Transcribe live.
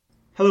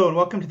Hello and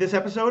welcome to this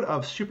episode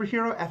of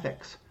Superhero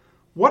Ethics.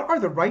 What are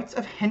the rights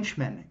of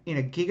henchmen in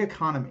a gig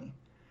economy?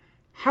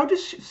 How do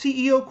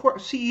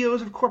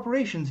CEOs of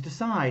corporations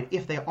decide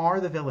if they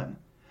are the villain?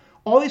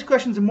 All these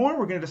questions and more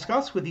we're going to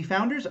discuss with the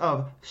founders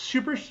of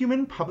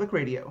Superhuman Public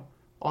Radio.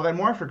 All that and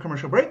more for a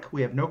commercial break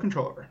we have no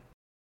control over.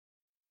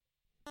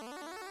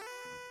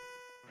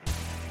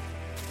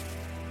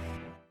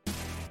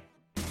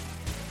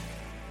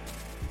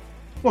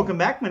 Welcome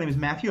back. My name is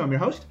Matthew. I'm your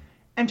host.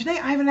 And today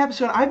I have an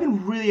episode I've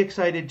been really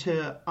excited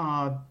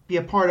to be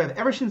a part of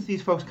ever since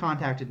these folks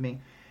contacted me.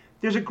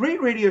 There's a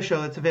great radio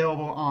show that's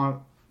available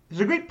on...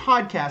 There's a great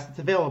podcast that's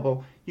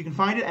available. You can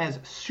find it as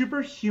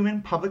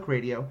Superhuman Public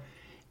Radio,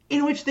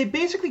 in which they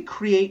basically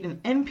create an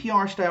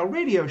NPR-style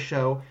radio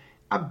show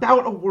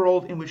about a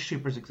world in which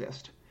supers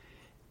exist.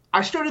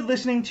 I started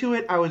listening to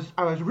it. I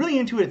was really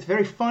into it. It's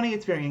very funny.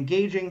 It's very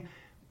engaging.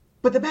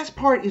 But the best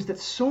part is that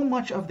so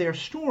much of their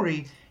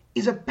story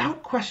is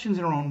about questions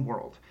in our own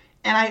world.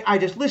 And I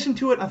just listened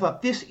to it, and I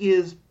thought, this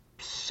is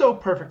so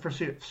perfect for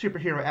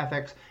superhero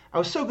ethics. I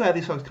was so glad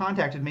these folks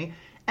contacted me.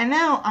 And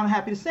now I'm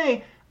happy to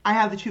say I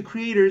have the two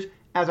creators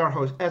as our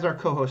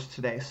co-hosts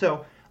today.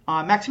 So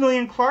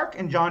Maximilian Clark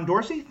and John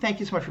Dorsey, thank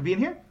you so much for being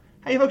here.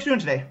 How are you folks doing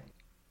today?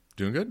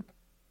 Doing good.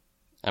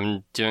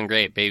 I'm doing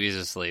great. Baby's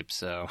asleep,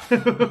 so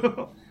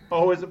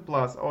always a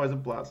plus. Always a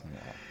plus.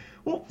 Yeah.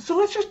 Well, so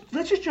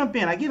let's just jump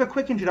in. I gave a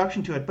quick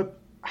introduction to it, but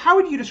how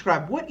would you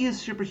describe what is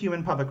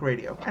Superhuman Public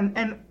Radio,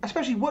 and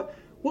especially what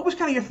was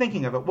kind of your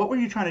thinking of it? What were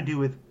you trying to do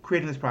with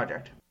creating this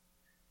project?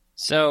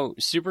 So,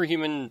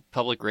 Superhuman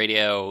Public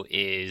Radio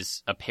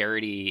is a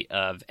parody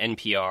of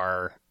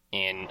NPR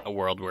in a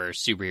world where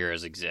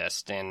superheroes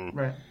exist, and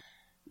right.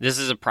 This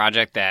is a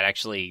project that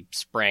actually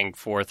sprang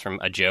forth from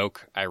a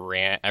joke I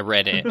read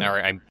it,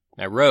 or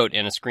I wrote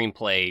in a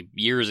screenplay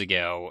years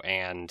ago,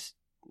 and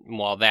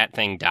while that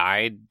thing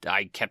died,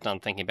 I kept on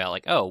thinking about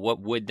like, oh,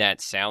 what would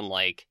that sound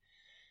like?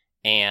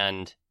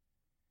 And,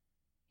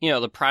 you know,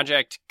 the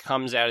project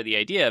comes out of the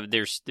idea of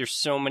there's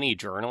so many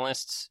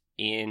journalists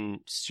in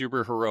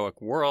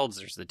superheroic worlds.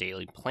 There's the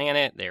Daily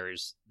Planet,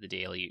 there's the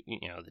Daily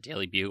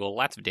Bugle,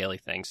 lots of daily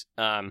things.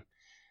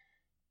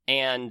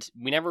 And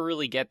we never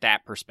really get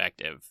that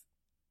perspective,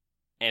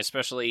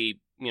 especially,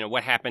 you know,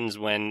 what happens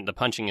when the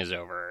punching is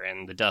over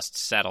and the dust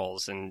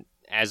settles. And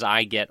as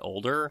I get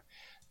older,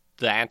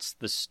 that's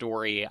the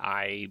story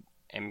I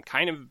am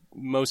kind of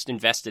most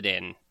invested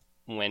in.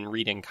 When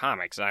reading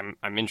comics, I'm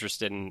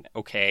interested in,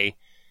 okay,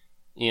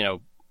 you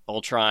know,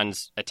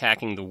 Ultron's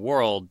attacking the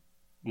world.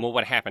 Well,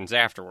 what happens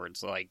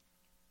afterwards? Like,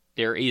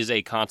 there is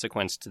a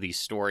consequence to these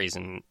stories,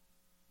 and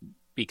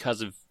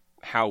because of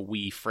how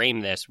we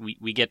frame this,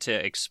 we get to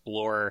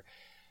explore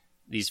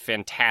these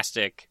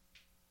fantastic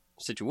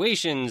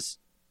situations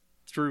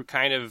through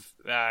kind of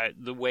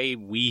the way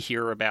we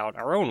hear about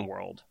our own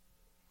world.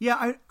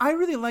 Yeah, I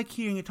really like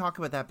hearing you talk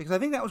about that, because I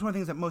think that was one of the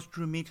things that most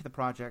drew me to the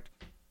project.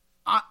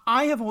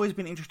 I have always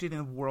been interested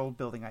in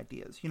world-building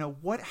ideas. You know,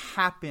 what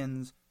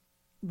happens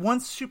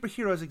once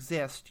superheroes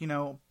exist, you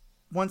know,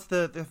 once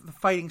the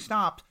fighting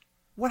stops,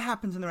 what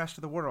happens in the rest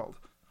of the world?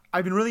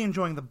 I've been really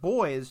enjoying The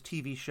Boys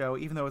TV show,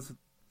 even though it's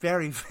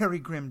very, very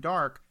grim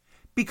dark,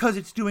 because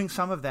it's doing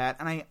some of that.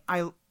 And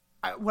I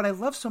what I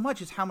love so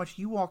much is how much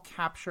you all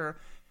capture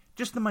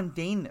just the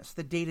mundaneness,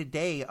 the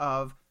day-to-day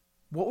of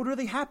what would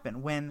really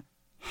happen when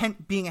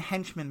being a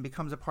henchman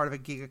becomes a part of a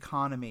gig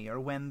economy, or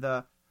when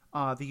the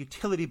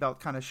utility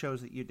belt kind of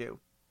shows that you do.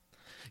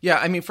 Yeah,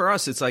 I mean, for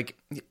us, it's like,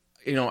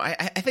 you know, I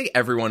think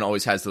everyone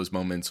always has those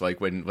moments,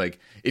 like when, like,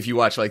 if you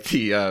watch like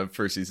the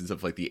first seasons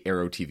of like the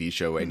Arrow TV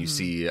show, and you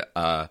see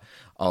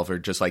Oliver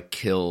just like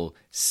kill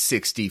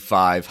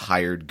 65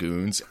 hired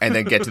goons, and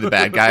then get to the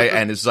bad guy,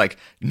 and it's like,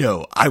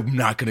 no, I'm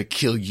not gonna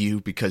kill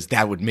you because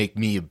that would make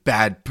me a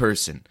bad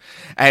person.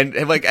 And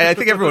like, I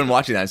think everyone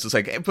watching that is just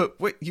like, hey, but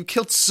wait, you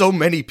killed so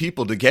many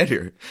people to get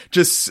here.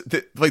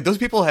 Like, those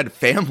people had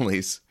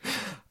families.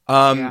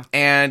 Yeah.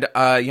 And,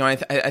 you know,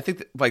 I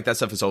think like that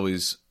stuff is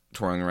always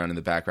touring around in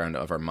the background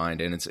of our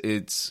mind. And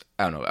it's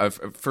I don't know.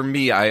 For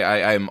me,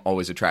 I am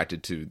always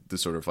attracted to the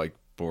sort of like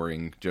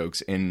boring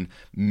jokes. In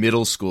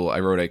middle school, I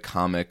wrote a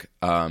comic,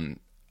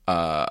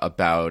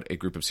 about a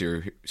group of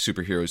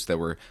superheroes that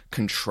were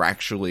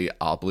contractually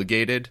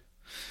obligated,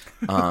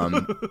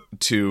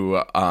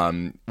 to,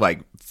 like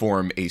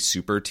form a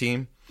super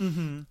team.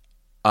 Mm-hmm.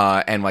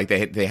 And like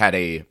they had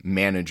a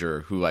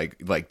manager who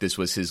like this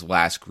was his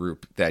last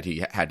group that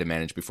he had to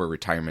manage before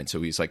retirement.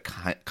 So he's like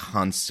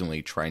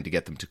constantly trying to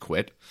get them to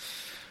quit.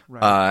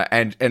 Right.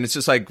 And it's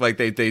just like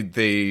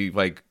they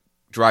like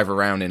drive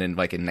around in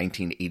like a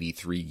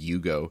 1983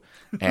 Yugo,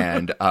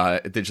 and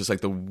they're just like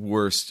the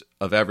worst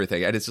of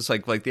everything. And it's just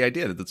like the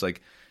idea that it's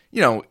like,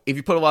 you know, if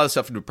you put a lot of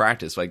stuff into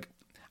practice, like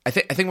I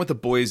think what The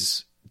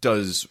Boys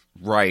does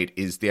right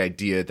is the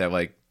idea that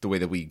like the way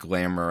that we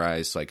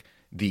glamorize like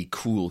the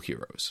cool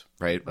heroes,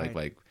 right?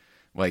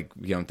 Like,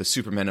 you know, the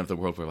Supermen of the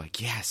world were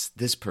like, yes,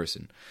 this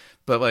person.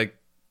 But like,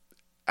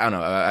 I don't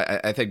know.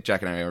 I think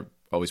Jack and I are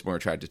always more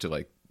attracted to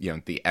like, you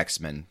know, the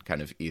X-Men kind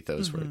of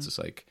ethos, where it's just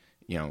like,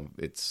 you know,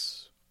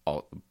 it's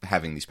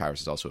having these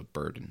powers is also a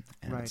burden,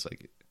 and Right. it's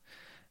like,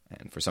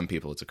 and for some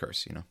people it's a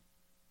curse, you know.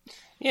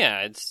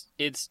 Yeah,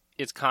 it's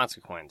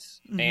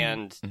consequence. Mm-hmm.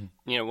 And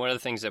one of the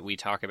things that we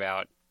talk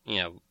about,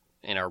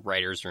 in our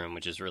writer's room,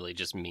 which is really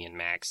just me and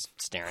Max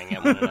staring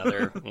at one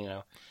another,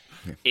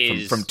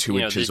 is from 2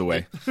 inches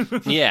away.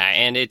 Yeah,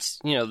 and it's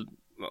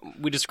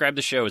we describe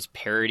the show as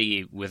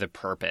parody with a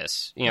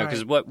purpose, because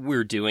Right. what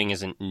we're doing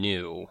isn't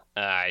new.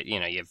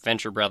 You have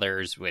Venture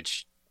Brothers,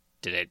 which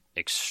did it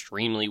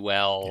extremely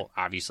well.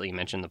 Yeah. Obviously, you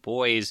mentioned The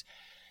Boys,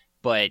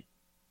 but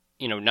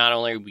not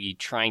only are we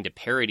trying to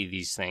parody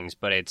these things,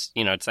 but it's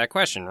it's that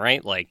question,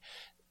 right? Like,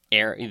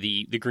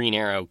 the Green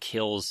Arrow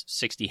kills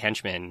 60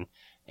 henchmen.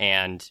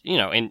 And,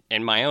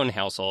 in my own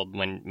household,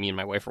 when me and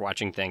my wife are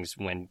watching things,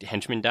 when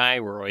henchmen die,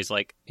 we're always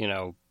like,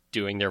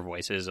 doing their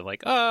voices of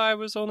like, oh, I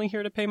was only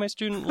here to pay my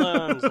student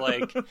loans.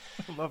 Like,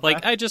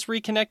 I just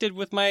reconnected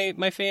with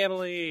my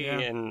family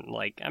and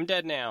like, I'm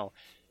dead now.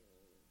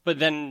 But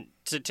then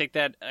to take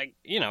that,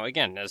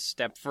 again, a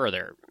step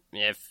further,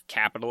 if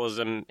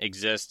capitalism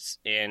exists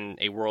in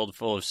a world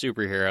full of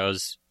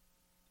superheroes,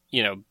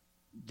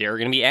 there are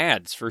going to be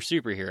ads for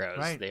superheroes.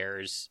 Right.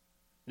 There's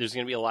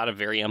going to be a lot of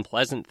very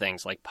unpleasant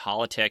things, like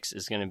politics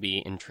is going to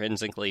be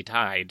intrinsically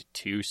tied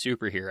to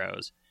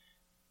superheroes.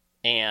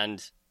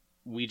 And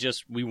we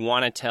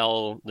want to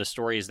tell the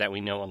stories that we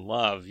know and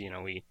love.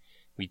 We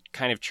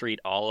kind of treat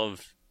all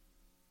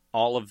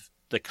of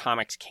the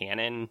comics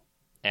canon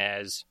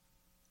as,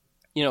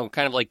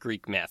 kind of like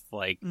Greek myth.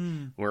 Like,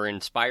 we're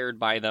inspired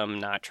by them,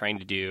 not trying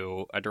to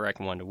do a direct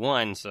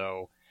one-to-one.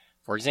 So,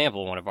 for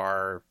example, one of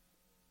our,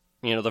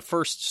 the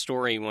first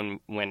story when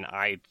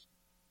I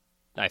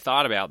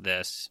thought about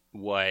this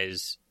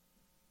was,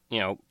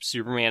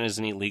 Superman is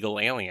an illegal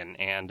alien,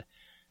 and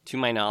to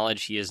my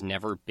knowledge, he has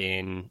never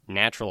been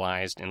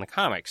naturalized in the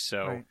comics.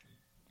 So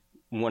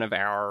one of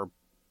our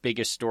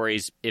biggest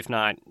stories, if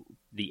not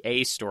the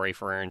A story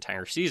for our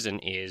entire season,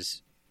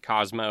 is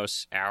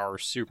Cosmos, our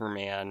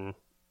Superman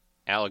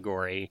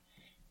allegory,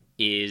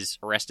 is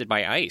arrested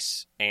by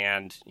ICE.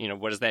 And,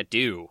 what does that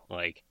do?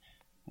 Like,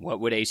 what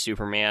would a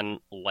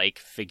Superman-like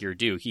figure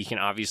do? He can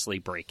obviously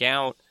break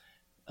out,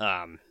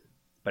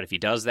 but if he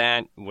does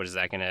that, what is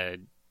that going to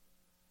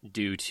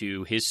do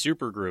to his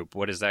supergroup?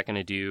 What is that going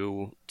to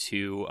do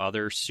to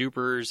other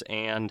supers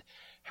and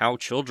how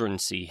children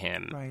see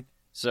him? Right.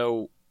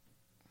 So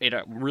it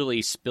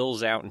really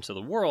spills out into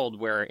the world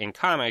where in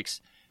comics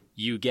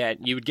you would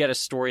get a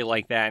story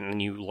like that,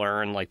 and you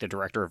learn like the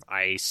director of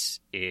ICE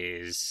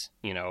is,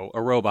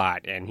 a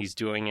robot, and he's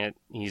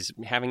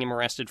having him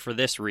arrested for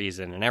this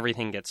reason, and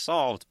everything gets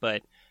solved.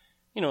 But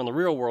in the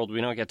real world, we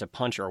don't get to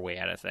punch our way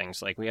out of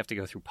things. Like, we have to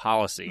go through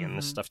policy, and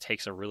this stuff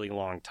takes a really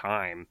long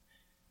time.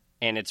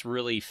 And it's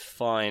really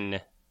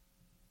fun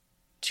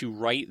to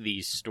write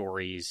these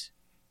stories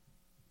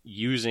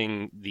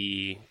using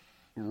the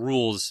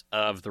rules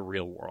of the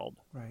real world.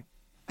 Right.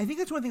 I think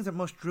that's one of the things that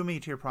most drew me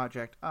to your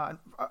project.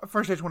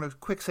 First, I just want to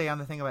quick say on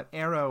the thing about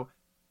Arrow,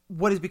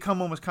 what has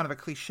become almost kind of a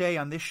cliche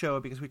on this show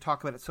because we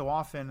talk about it so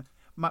often.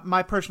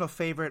 My personal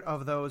favorite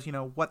of those,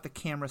 what the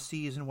camera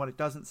sees and what it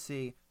doesn't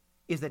see,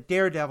 is that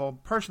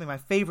Daredevil, personally my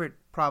favorite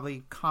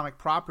probably comic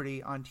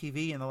property on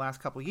TV in the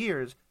last couple of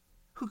years,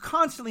 who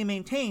constantly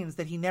maintains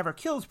that he never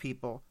kills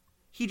people.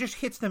 He just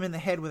hits them in the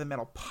head with a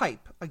metal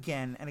pipe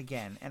again and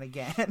again and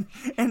again.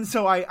 And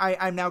so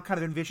I'm now kind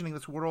of envisioning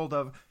this world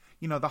of,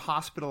 the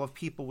hospital of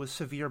people with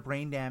severe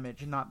brain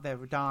damage and not that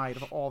have died,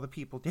 of all the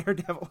people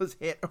Daredevil has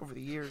hit over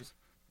the years.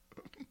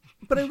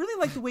 But I really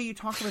like the way you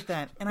talk about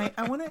that. And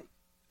I want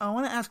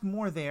to ask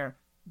more there.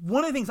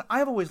 One of the things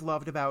I've always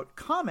loved about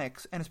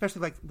comics, and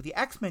especially like with the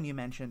X-Men you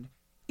mentioned,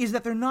 is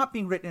that they're not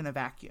being written in a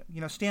vacuum.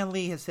 Stan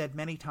Lee has said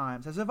many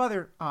times, as have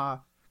other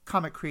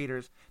comic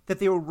creators, that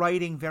they were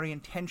writing very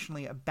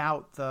intentionally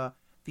about the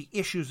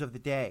issues of the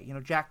day.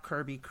 Jack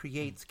Kirby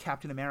creates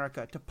Captain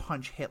America to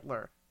punch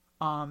Hitler.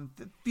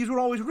 These were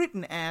always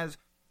written as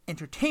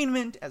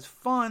entertainment, as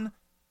fun,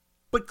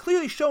 but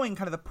clearly showing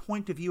kind of the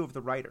point of view of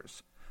the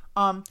writers.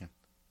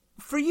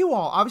 For you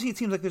all, obviously, it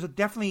seems like there's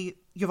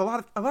you have a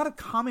lot of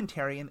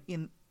commentary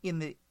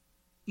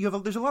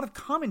there's a lot of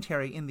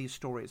commentary in these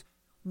stories.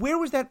 Where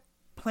was that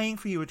playing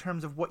for you in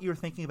terms of what you were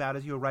thinking about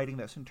as you were writing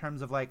this? In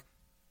terms of like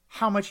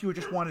how much you were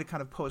just wanted to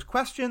kind of pose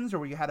questions, or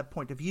where you had a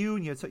point of view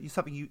and you had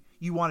something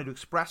you wanted to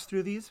express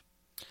through these?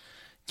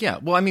 Yeah,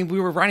 well, I mean, we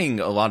were writing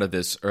a lot of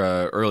this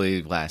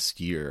early last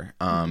year,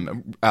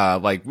 and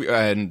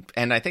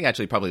I think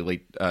actually probably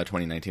late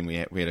 2019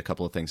 we had a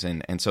couple of things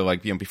in, and so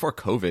like before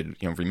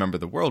COVID, Remember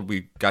the World,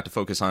 we got to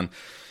focus on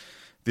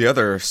the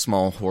other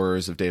small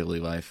horrors of daily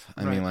life.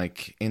 I mean,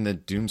 like in the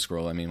Doom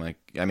Scroll,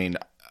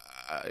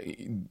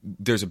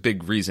 there's a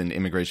big reason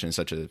immigration is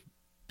such a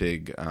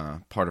big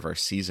part of our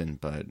season,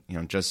 but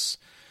just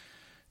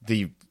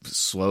the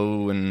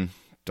slow and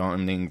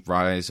daunting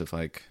rise of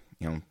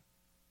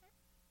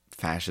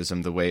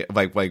fascism, the way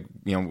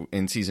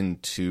in season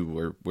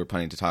 2 we're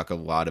planning to talk a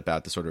lot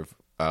about the sort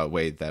of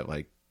way that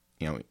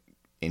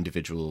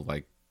individual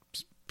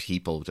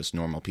people, just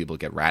normal people,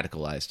 get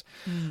radicalized.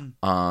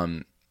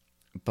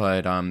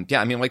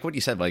 yeah, I mean, like what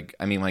you said, like,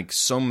 I mean, like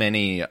so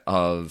many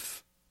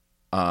of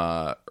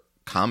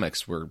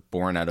comics were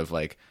born out of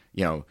like,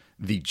 you know,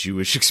 the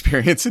Jewish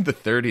experience in the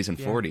 30s and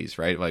 40s,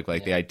 right? Like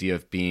the idea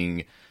of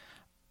being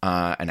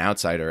an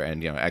outsider,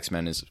 and, you know,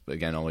 X-Men is,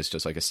 again, always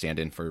just like a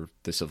stand-in for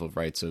the civil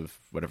rights of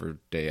whatever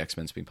day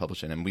X-Men's being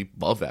published in. And we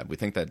love that. We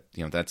think that,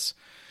 you know,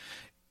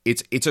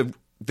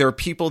 there are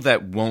people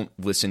that won't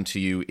listen to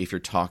you if you're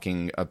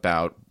talking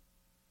about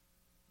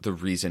the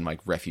reason like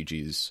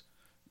refugees,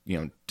 you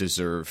know,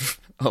 deserve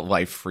a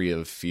life free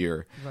of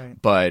fear.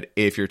 Right. But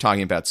if you're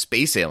talking about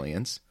space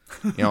aliens,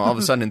 you know, all of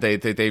a sudden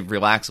they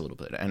relax a little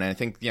bit. And I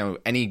think, you know,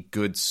 any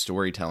good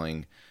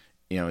storytelling,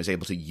 you know, is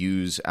able to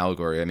use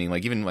allegory. I mean,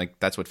 like, even like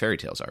that's what fairy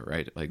tales are,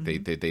 right? Like they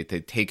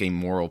take a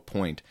moral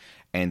point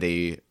and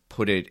they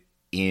put it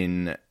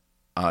in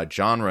a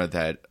genre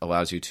that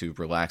allows you to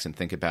relax and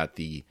think about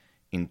the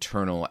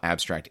internal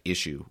abstract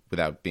issue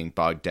without being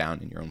bogged down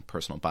in your own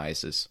personal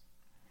biases.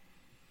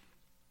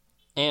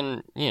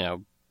 And, you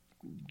know,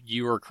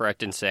 you were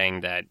correct in saying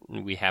that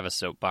we have a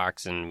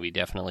soapbox and we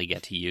definitely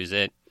get to use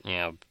it. You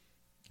know,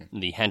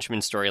 the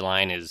henchman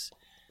storyline is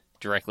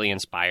directly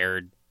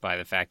inspired by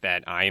the fact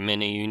that I'm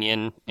in a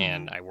union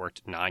and I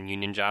worked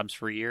non-union jobs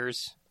for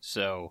years.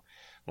 So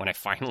when I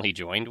finally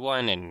joined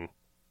one and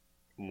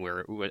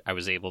where I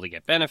was able to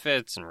get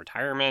benefits and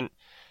retirement,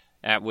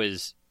 it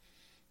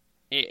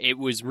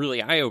was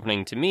really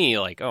eye-opening to me.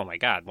 Like, oh my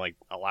God, like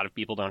a lot of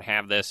people don't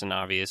have this. And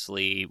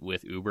obviously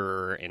with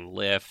Uber and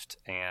Lyft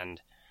and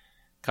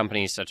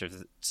companies such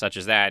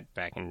as that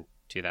back in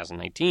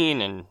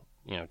 2019 and,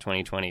 you know,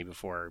 2020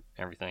 before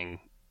everything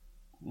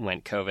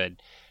went COVID,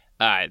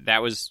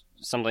 that was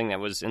something that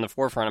was in the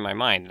forefront of my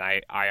mind.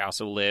 And I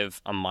also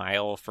live a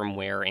mile from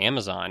where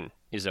Amazon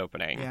is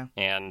opening. Yeah.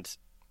 And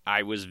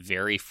I was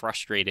very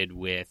frustrated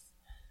with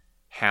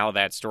how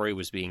that story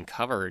was being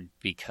covered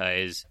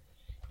because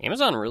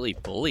Amazon really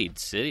bullied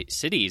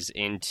cities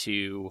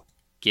into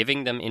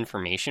giving them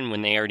information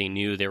when they already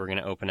knew they were going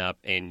to open up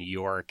in New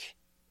York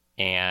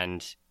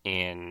and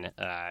in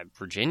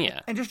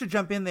Virginia. And just to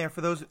jump in there,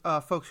 for those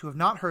folks who have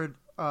not heard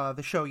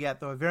the show yet,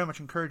 though I very much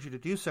encourage you to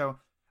do so,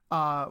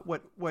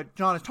 what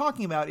John is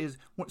talking about is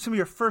some of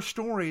your first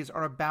stories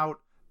are about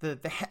the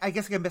I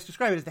guess I can best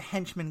describe it as the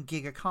henchman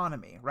gig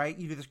economy, right?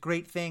 You do this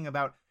great thing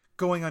about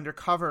going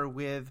undercover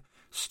with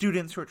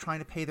students who are trying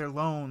to pay their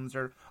loans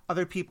or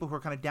other people who are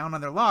kind of down on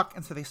their luck,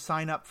 and so they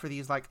sign up for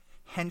these like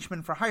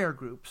henchmen for hire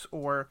groups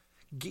or,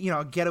 you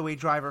know, a getaway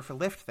driver for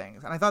Lyft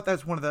things. And I thought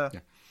that's one of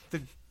the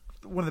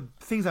one of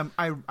the things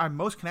I'm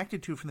most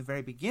connected to from the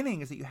very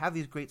beginning is that you have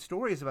these great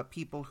stories about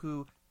people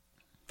who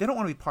they don't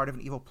want to be part of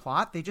an evil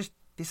plot. They just,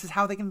 this is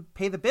how they can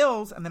pay the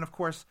bills. And then, of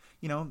course,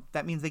 you know,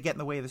 that means they get in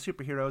the way of the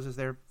superheroes as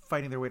they're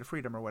fighting their way to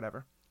freedom or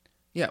whatever.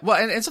 Yeah, well,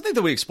 and something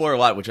that we explore a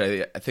lot, which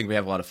I think we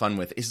have a lot of fun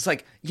with, is it's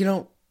like, you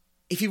know,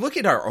 if you look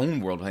at our own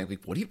world, like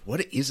what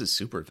is a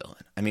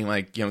supervillain? I mean,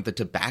 like, you know, the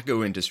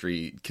tobacco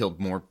industry killed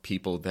more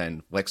people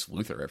than Lex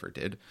Luthor ever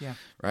did. Yeah.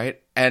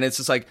 Right? And it's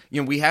just like, you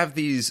know, we have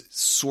these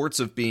sorts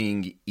of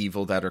being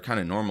evil that are kind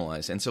of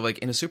normalized. And so, like,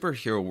 in a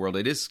superhero world,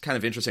 it is kind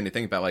of interesting to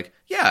think about, like,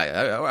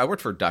 yeah, I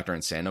worked for Dr.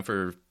 Insano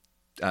for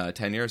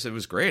 10 years. It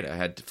was great. I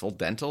had full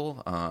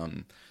dental,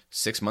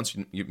 6 months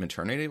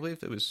maternity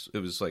leave. It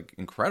was like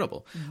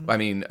incredible. Mm-hmm. I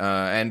mean,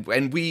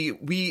 and we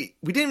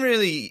didn't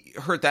really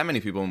hurt that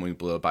many people when we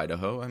blew up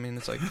Idaho. I mean,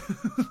 it's like,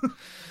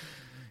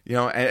 you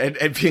know,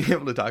 and being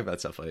able to talk about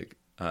stuff like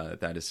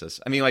that is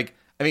just, I mean,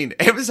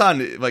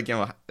 Amazon, like, you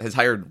know, has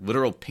hired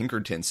literal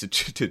Pinkertons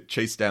to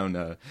chase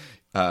down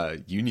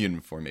union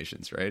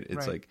formations, right? It's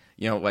right. Like,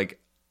 you know,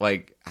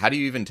 like how do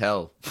you even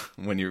tell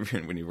when you're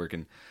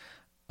working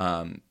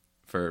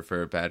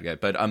for a bad guy?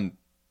 But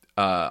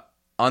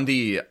on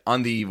the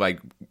like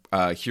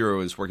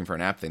hero is working for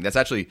an app thing. That's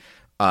actually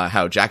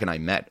how Jack and I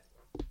met.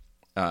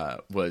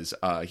 Was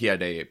he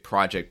had a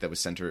project that was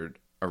centered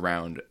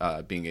around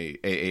being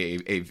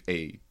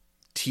a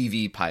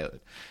TV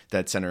pilot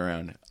that centered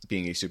around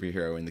being a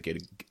superhero in the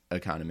gig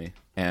economy,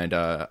 and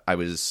I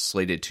was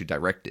slated to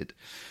direct it,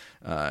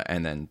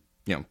 and then,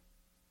 you know,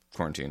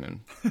 quarantine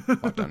and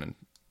lockdown and.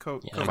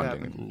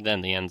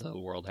 Then the end of the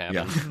world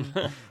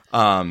happened.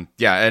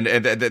 Yeah, and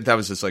that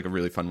was just like a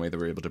really fun way that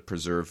we were able to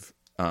preserve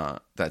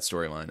that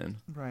storyline and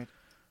right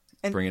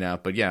and bring it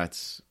out. But yeah,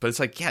 it's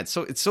like, yeah,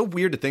 it's so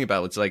weird to think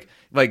about. It's like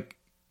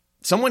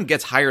someone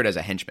gets hired as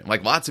a henchman.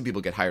 Like, lots of people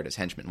get hired as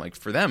henchmen. Like,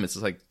 for them, it's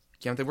like,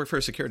 you know, they work for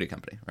a security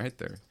company, right?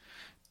 They're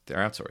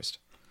outsourced.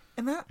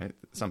 And that right?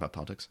 It's not about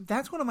politics.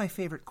 That's one of my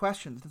favorite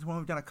questions. That's one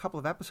we've done a couple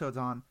of episodes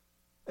on.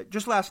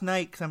 Just last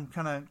night, because I'm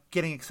kind of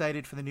getting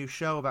excited for the new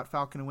show about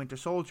Falcon and Winter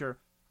Soldier,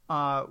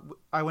 I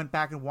went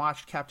back and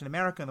watched Captain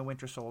America and the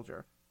Winter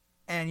Soldier.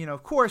 And, you know,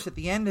 of course, at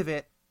the end of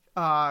it,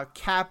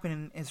 Cap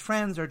and his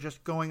friends are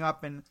just going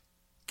up and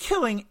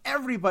killing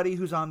everybody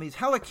who's on these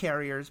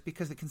helicarriers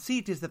because the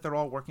conceit is that they're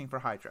all working for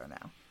Hydra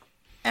now.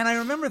 And I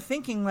remember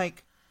thinking,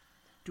 like,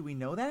 do we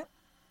know that?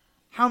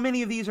 How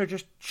many of these are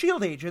just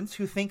S.H.I.E.L.D. agents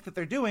who think that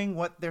they're doing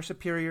what their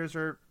superiors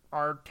are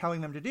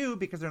telling them to do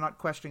because they're not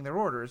questioning their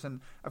orders? And,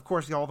 of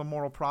course, all the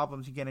moral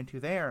problems you get into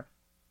there.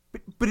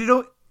 But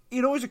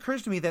it always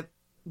occurs to me that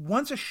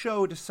once a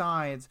show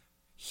decides,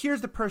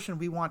 here's the person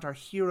we want our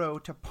hero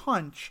to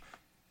punch,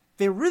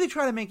 they really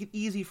try to make it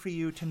easy for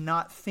you to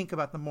not think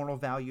about the moral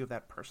value of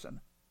that person.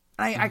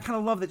 And I kind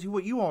of love that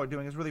what you all are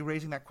doing is really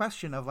raising that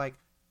question of like,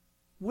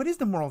 what is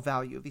the moral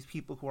value of these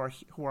people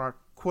who are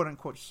quote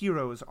unquote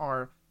heroes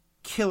are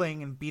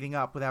killing and beating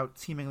up without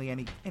seemingly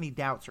any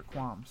doubts or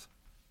qualms?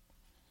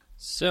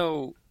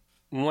 So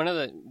one of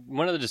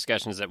the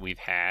discussions that we've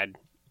had,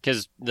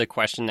 because the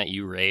question that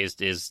you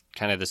raised is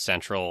kind of the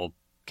central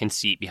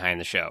conceit behind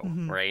the show,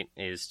 right?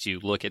 Is to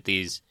look at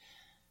these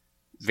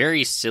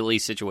very silly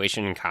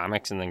situation in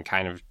comics and then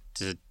kind of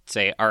to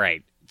say, all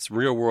right, it's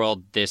real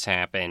world, this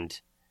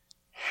happened.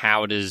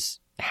 How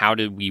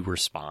did we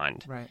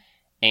respond? Right.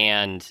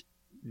 And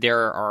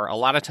there are a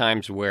lot of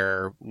times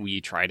where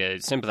we try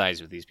to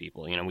sympathize with these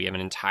people. You know, we have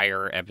an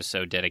entire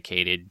episode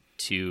dedicated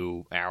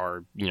to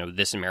our,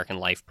 This American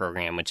Life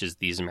program, which is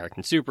These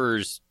American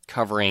Supers,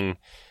 covering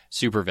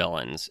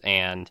supervillains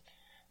and,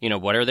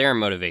 what are their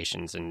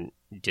motivations and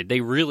did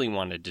they really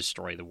want to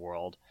destroy the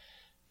world?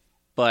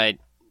 But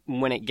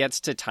when it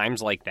gets to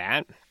times like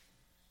that,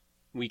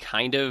 we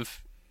kind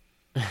of,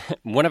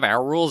 one of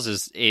our rules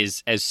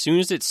is as soon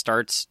as it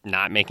starts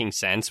not making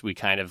sense, we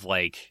kind of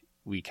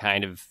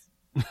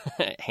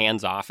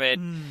hands off it,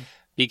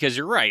 because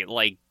you're right.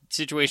 Like,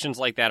 situations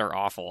like that are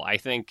awful. I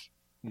think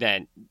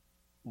that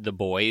The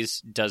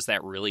Boys does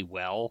that really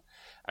well.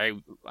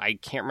 I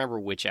can't remember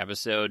which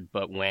episode,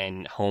 but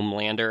when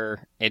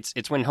Homelander,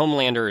 it's when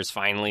Homelander is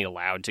finally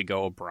allowed to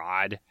go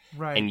abroad,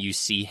 right, and you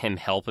see him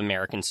help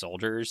American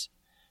soldiers,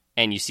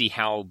 and you see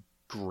how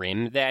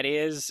grim that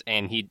is,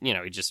 and he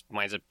just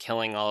winds up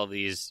killing all of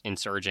these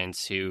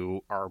insurgents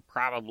who are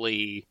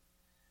probably,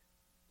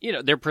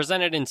 they're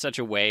presented in such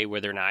a way where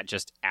they're not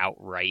just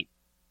outright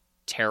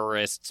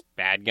terrorists,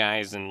 bad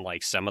guys, and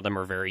like some of them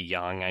are very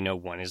young. I know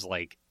one is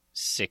like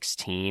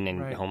 16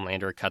 and right,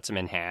 Homelander cuts him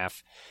in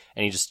half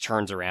and he just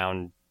turns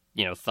around,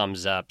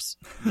 thumbs ups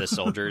the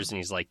soldiers and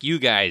he's like, you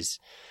guys,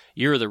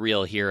 you're the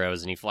real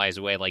heroes, and he flies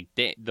away. Like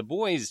the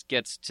Boys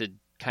gets to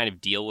kind of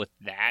deal with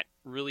that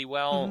really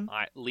well,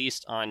 at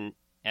least on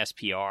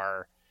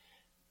SPR.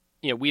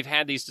 We've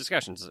had these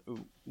discussions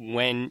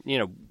when,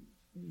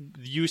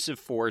 the use of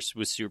force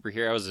with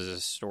superheroes is a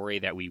story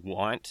that we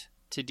want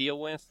to deal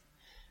with,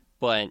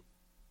 but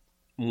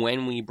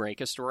when we break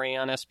a story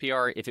on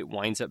SPR, if it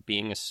winds up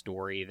being a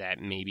story that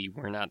maybe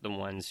we're not the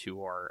ones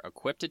who are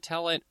equipped to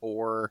tell it,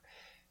 or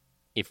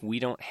if we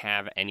don't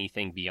have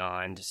anything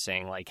beyond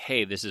saying like,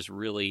 hey, this is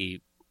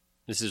really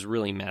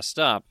messed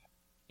up,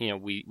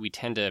 we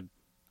tend to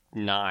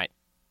not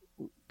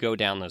go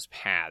down those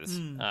paths.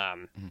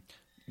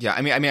 Yeah,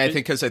 I mean, I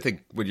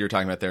think what you're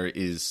talking about there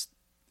is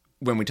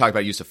when we talk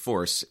about use of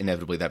force,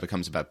 inevitably that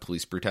becomes about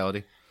police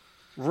brutality.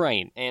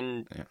 Right,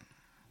 and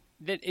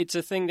that it's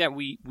a thing that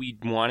we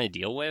want to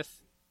deal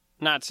with.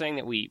 Not saying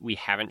that we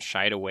haven't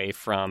shied away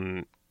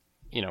from,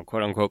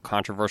 quote-unquote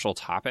controversial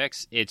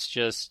topics. It's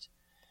just,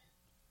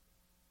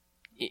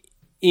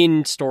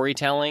 in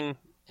storytelling,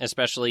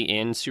 especially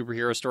in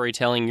superhero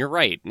storytelling, you're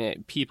right.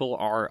 People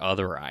are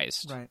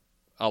otherized, right,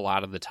 a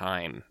lot of the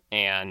time.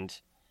 And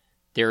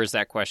there is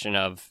that question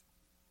of,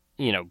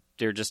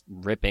 they're just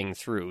ripping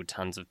through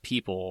tons of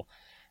people.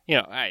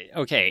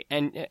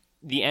 And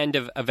the end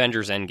of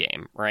Avengers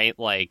Endgame, right?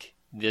 Like,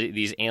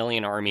 these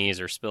alien armies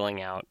are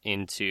spilling out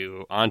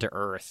onto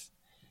Earth,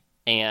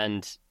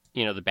 and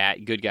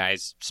the good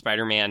guys,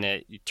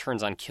 Spider-Man,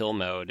 turns on kill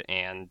mode,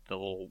 and the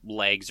little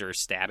legs are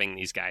stabbing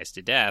these guys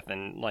to death,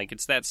 and like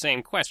it's that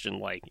same question,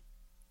 like,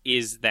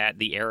 is that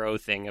the Arrow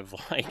thing of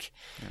like,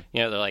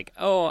 they're like,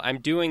 oh, I'm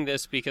doing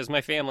this because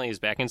my family is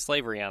back in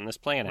slavery on this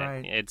planet.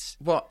 Right. It's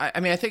I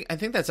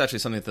think that's actually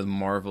something that the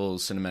Marvel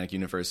Cinematic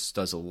Universe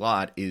does a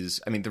lot.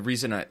 Is, I mean, the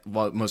reason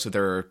most of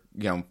their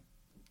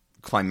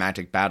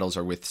climactic battles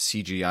are with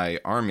CGI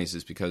armies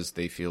is because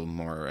they feel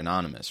more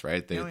anonymous,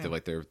 right? They're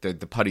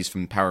the putties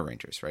from Power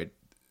Rangers, right?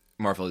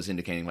 Marvel is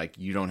indicating like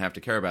you don't have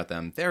to care about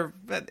them.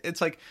 It's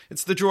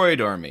the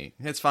droid army.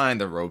 It's fine.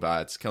 They're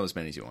robots. Kill as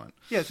many as you want.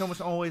 Yeah, it's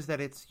almost always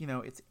that it's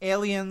it's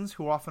aliens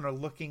who often are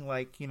looking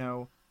like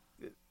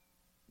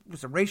with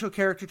some racial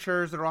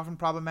caricatures that are often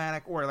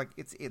problematic, or like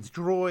it's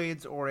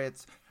droids, or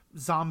it's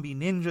zombie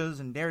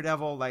ninjas and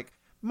Daredevil. Like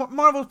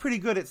Marvel's pretty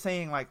good at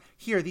saying like,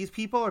 here, these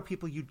people are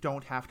people you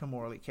don't have to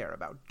morally care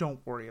about.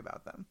 Don't worry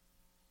about them.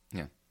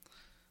 Yeah,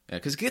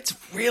 because it gets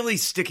really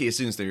sticky as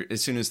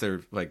soon as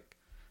they're like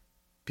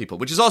people,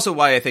 which is also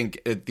why I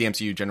think the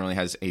MCU generally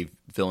has a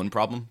villain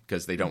problem,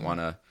 because they don't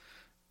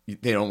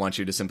want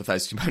you to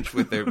sympathize too much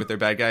with their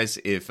bad guys.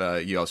 If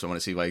you also want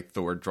to see like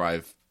Thor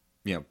drive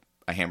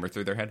a hammer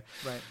through their head,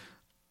 right?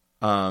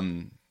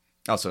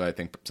 Also, I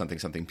think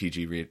something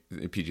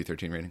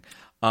PG-13 rating.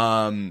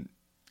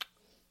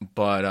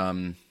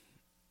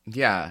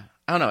 Yeah,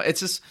 I don't know. It's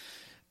just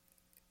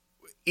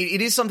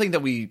it is something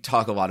that we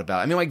talk a lot about.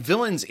 I mean, like,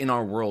 villains in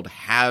our world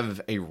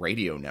have a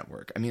radio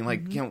network. I mean,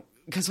 like,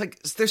 because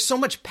like there's so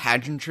much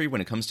pageantry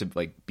when it comes to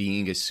like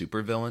being a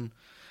supervillain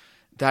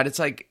that it's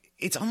like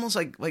it's almost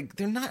like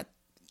they're not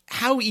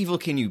how evil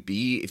can you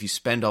be if you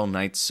spend all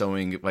night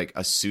sewing like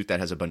a suit that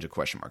has a bunch of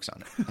question marks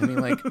on it? I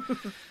mean, like,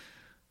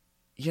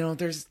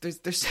 there's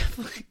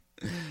definitely,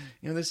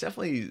 there's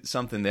definitely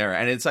something there,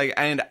 and it's like,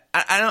 and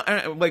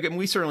I don't like, and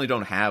we certainly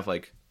don't have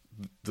like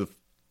the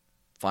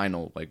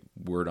final like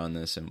word on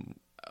this, and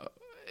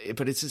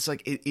but it's just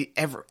like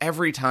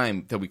every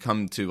time that we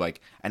come to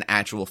like an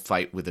actual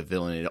fight with a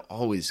villain, it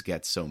always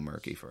gets so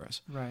murky for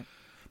us. Right.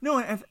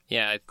 No,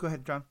 yeah. Go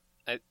ahead, John.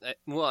 I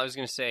was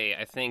going to say,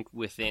 I think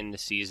within the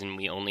season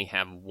we only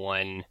have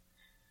one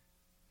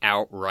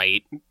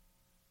outright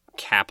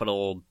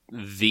capital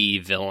V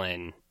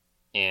villain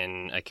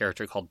in a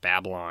character called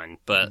Babylon,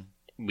 but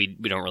we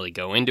don't really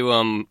go into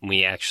him.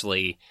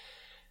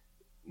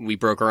 We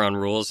broke our own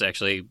rules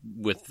actually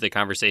with the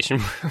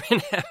conversation we've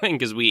been having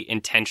because we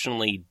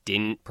intentionally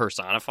didn't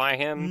personify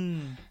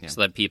him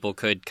so that people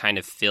could kind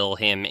of fill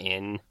him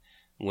in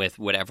with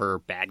whatever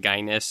bad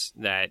guyness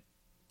that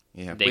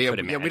they could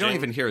imagine. Yeah, we don't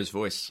even hear his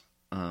voice.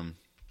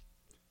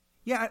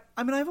 Yeah,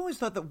 I mean, I've always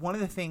thought that one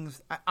of the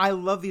things I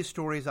love these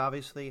stories,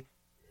 obviously,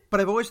 but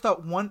I've always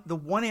thought the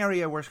one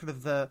area where sort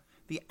of the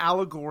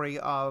allegory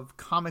of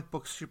comic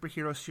book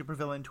superhero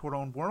supervillain to our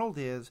own world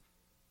is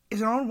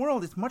in our own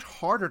world, it's much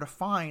harder to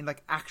find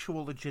like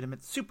actual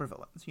legitimate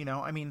supervillains.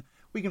 I mean,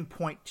 we can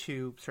point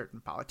to certain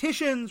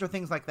politicians or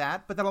things like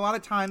that, but then a lot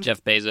of times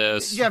Jeff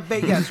Bezos,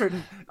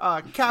 certain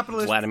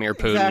capitalists, Vladimir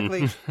Putin,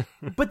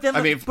 exactly. But then,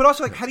 but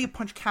also like, how do you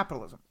punch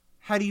capitalism?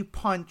 How do you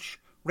punch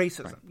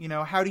racism?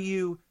 Right. How do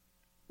you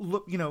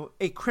look?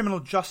 A criminal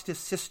justice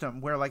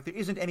system where like there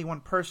isn't any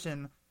one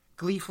person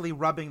gleefully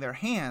rubbing their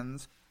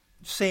hands,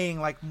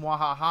 saying like,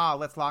 "Mwahaha,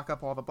 let's lock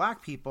up all the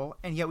black people,"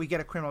 and yet we get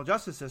a criminal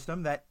justice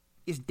system that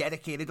is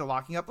dedicated to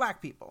locking up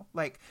black people.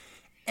 Like,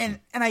 and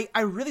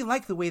I really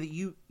like the way that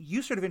you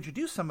sort of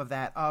introduce some of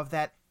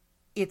that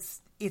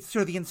it's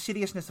sort of the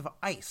insidiousness of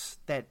ice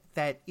that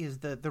is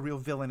the real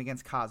villain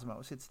against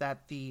Cosmos. It's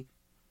that the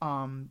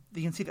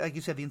like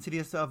you said, the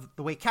insidious of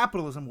the way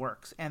capitalism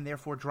works and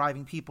therefore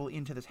driving people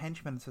into this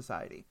henchman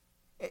society.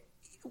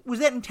 Was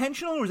that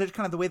intentional, or was that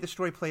kind of the way the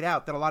story played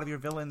out, that a lot of your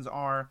villains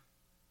are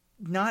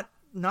not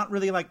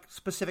really like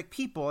specific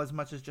people as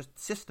much as just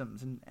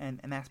systems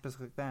and aspects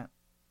like that?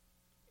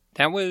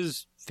 That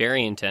was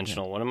very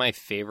intentional. One of my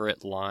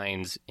favorite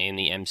lines in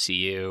the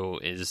MCU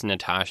is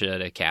Natasha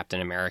to Captain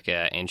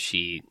America, and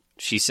she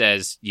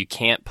says, "You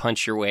can't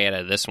punch your way out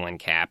of this one,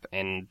 Cap."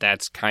 And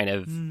that's kind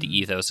of the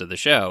ethos of the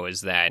show,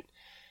 is that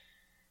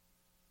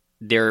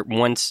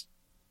once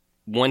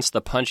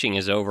the punching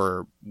is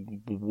over,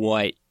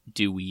 what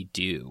do we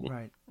do?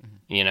 Right.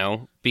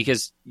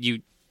 Because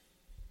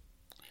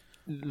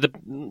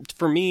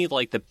for me,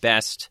 like, the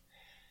best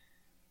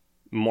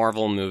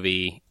Marvel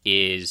movie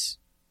is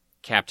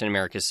Captain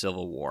America's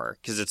Civil War,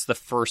 because it's the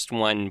first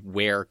one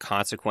where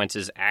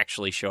consequences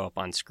actually show up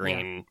on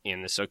screen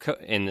in the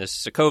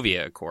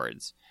Sokovia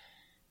Accords.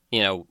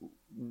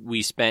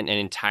 We spent an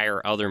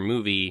entire other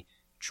movie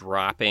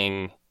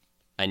dropping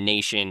a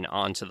nation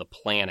onto the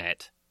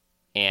planet,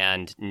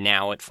 and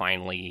now it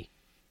finally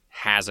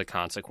has a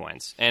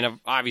consequence. And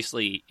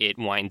obviously it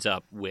winds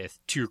up with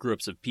two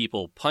groups of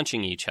people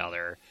punching each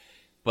other,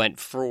 but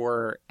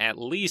for at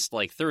least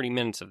like 30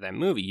 minutes of that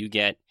movie, you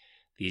get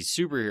these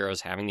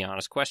superheroes having the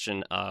honest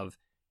question of,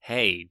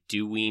 hey,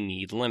 do we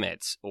need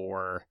limits,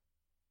 or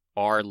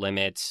are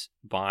limits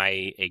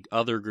by a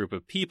other group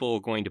of people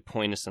going to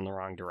point us in the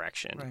wrong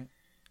direction? Right.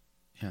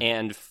 Yeah.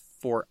 And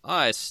for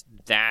us,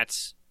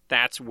 that's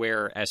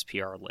where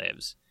SPR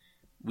lives.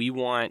 We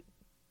want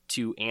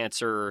to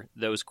answer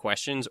those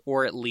questions,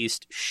 or at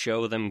least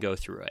show them go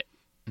through it.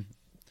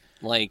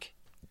 Mm-hmm. Like,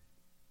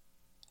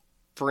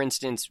 for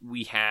instance,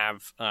 we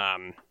have,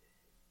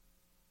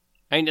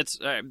 it's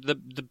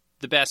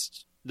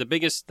the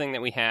biggest thing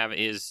that we have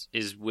is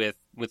with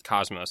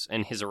Cosmos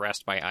and his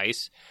arrest by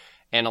ICE,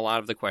 and a lot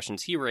of the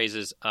questions he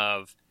raises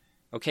of,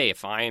 okay,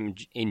 if I am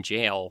in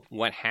jail,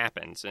 what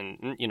happens?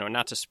 And,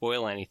 not to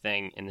spoil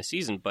anything in the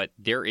season, but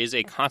there is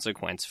a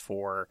consequence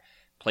for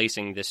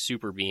placing this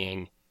super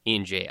being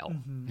in jail.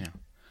 Mm-hmm. Yeah.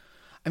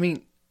 I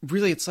mean,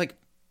 really, it's like,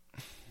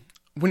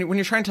 when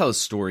you're trying to tell a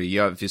story,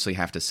 you obviously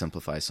have to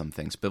simplify some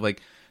things, but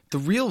like the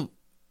real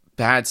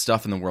bad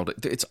stuff in the world,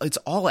 it's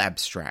all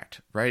abstract,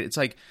 right? It's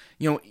like,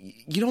 you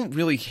don't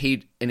really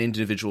hate an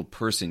individual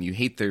person. You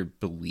hate their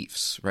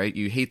beliefs, right?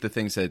 You hate the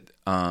things that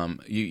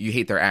you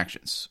hate their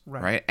actions,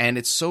 right? And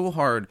it's so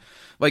hard,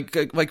 like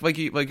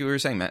you were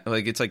saying, Matt.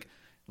 Like, it's like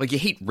you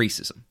hate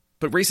racism,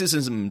 but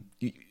racism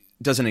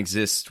doesn't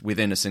exist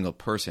within a single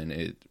person.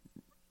 It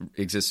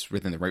exists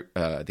within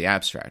the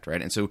abstract,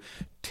 right? And so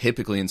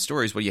typically in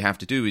stories, what you have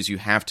to do is you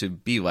have to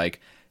be like,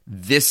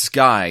 this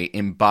guy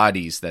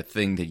embodies that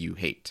thing that you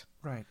hate.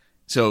 Right.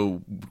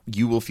 So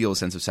you will feel a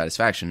sense of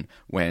satisfaction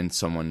when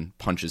someone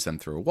punches them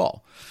through a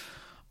wall.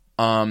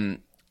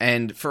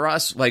 And for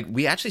us, like,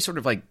 we actually sort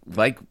of like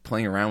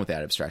playing around with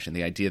that abstraction,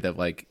 the idea that,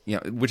 like,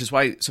 which is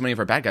why so many of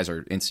our bad guys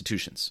are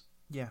institutions.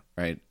 Yeah.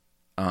 Right.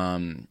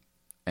 And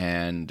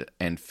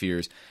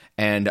fears.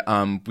 And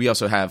we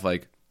also have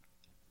like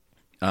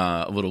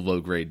a little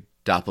low grade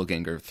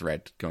doppelganger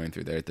thread going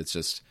through there that's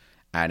just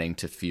adding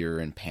to fear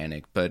and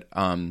panic. But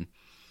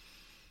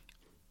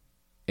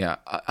yeah,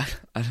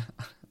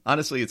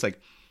 honestly, it's like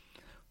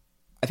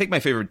I think my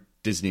favorite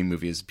Disney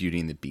movie is Beauty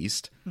and the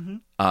Beast,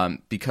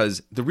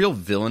 because the real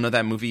villain of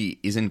that movie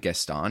isn't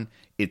Gaston,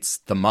 it's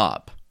the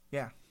mob.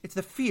 Yeah, it's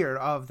the fear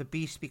of the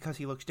Beast because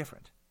he looks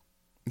different.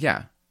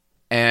 Yeah,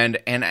 and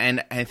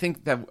I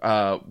think that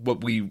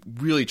what we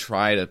really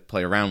try to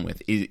play around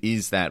with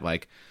is that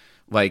like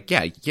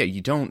yeah,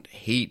 you don't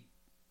hate,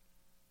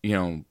 you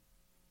know,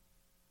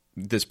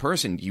 this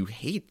person, you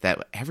hate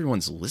that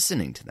everyone's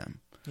listening to them.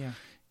 Yeah,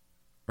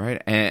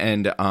 right,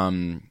 and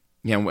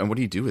yeah, and what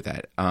do you do with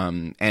that?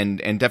 And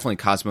definitely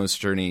Cosmo's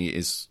journey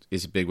is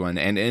a big one.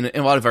 And in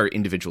a lot of our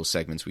individual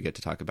segments, we get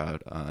to talk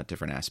about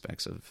different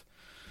aspects of,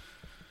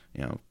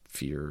 you know,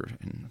 fear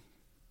and.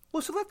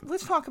 Well, so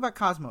let's talk about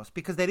Cosmos,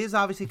 because that is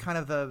obviously kind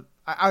of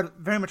I would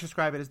very much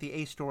describe it as the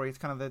A story. It's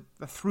kind of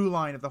the through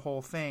line of the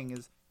whole thing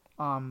is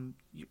from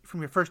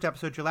your first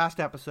episode to your last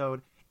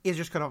episode is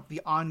just kind of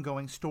the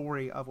ongoing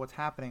story of what's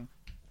happening.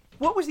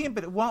 What was the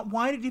impetus?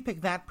 Why did you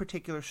pick that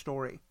particular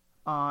story?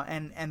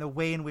 And the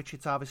way in which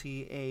it's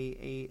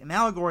obviously an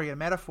allegory, a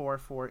metaphor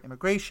for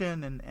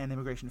immigration and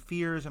immigration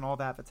fears and all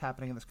that's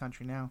happening in this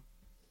country now.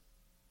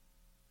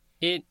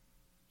 It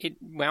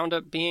wound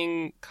up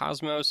being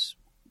Cosmos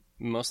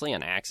mostly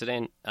an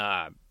accident.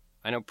 I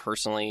know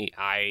personally,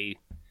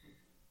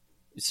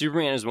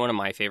 Superman is one of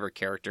my favorite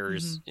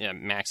characters.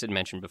 Max had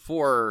mentioned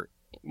before,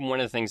 one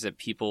of the things that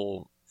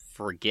people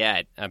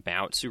forget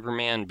about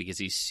Superman, because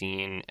he's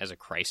seen as a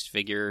Christ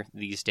figure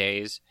these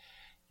days,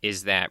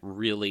 is that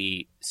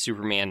really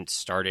Superman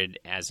started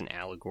as an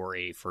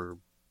allegory for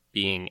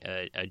being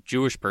a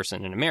Jewish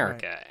person in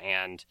America. Right.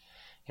 And,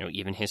 you know,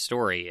 even his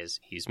story is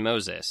he's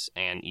Moses,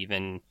 and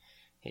even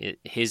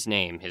his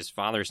name, his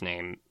father's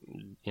name,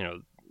 you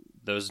know,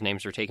 those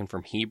names are taken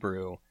from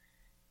Hebrew.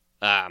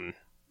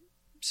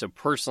 So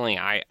personally,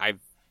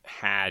 I've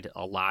had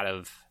a lot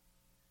of,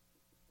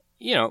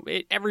 you know,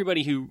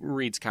 everybody who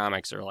reads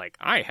comics are like,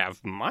 I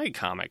have my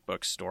comic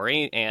book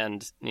story.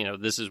 And, you know,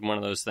 this is one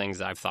of those things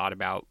that I've thought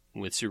about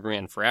with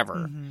Superman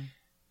forever.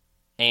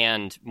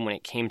 And when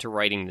it came to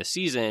writing the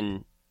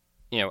season,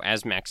 you know,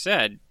 as Max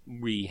said,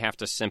 we have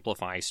to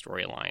simplify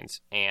storylines.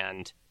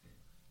 And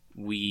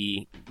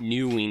we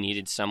knew we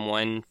needed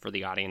someone for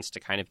the audience to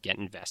kind of get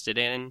invested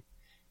in.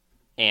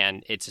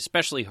 And it's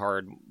especially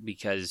hard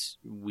because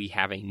we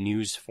have a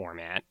news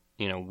format.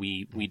 You know,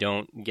 we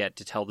don't get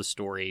to tell the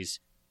stories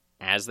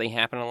as they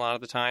happen a lot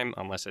of the time,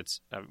 unless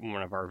it's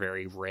one of our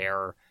very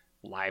rare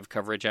live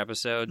coverage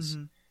episodes.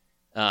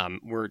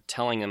 We're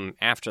telling them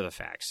after the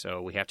fact,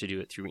 so we have to do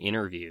it through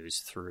interviews,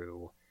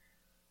 through...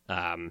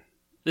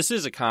 this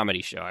is a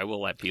comedy show, I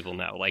will let people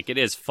know. Like, it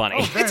is funny.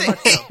 Oh, very much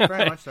so.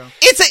 Very much so.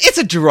 It's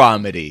a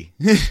dramedy.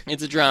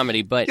 It's a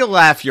dramedy, but... You'll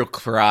laugh, you'll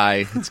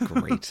cry. It's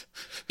great.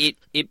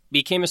 It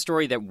became a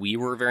story that we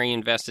were very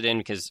invested in,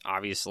 because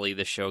obviously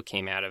the show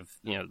came out of,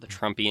 you know, the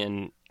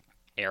Trumpian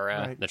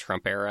era, right. The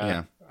Trump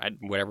era,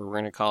 whatever we're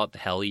going to call it, the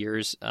hell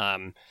years.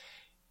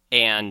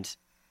 And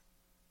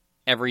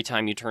every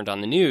time you turned on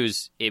the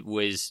news, it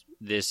was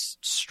this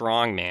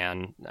strong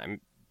man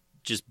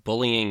just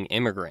bullying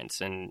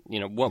immigrants. And, you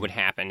know, what would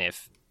happen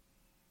if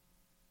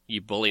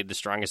you bullied the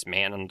strongest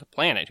man on the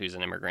planet who's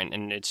an immigrant?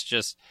 And it's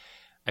just,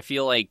 I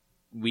feel like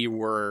we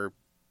were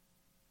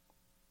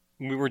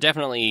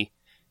definitely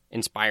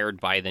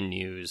inspired by the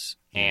news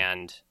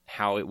and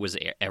how it was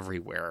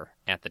everywhere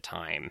at the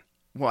time.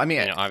 Well, I mean,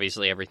 you know,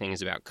 obviously everything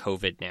is about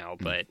COVID now,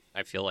 but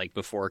I feel like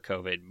before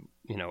COVID,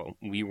 you know,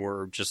 we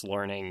were just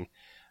learning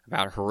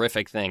about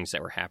horrific things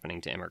that were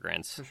happening to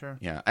immigrants. For sure.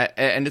 Yeah,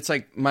 and it's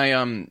like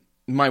my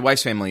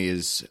wife's family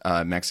is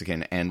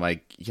Mexican, and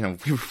like, you know,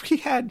 we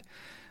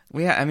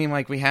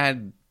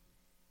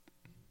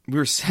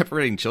were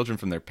separating children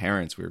from their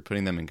parents. We were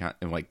putting them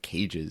in like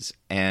cages,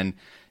 and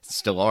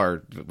still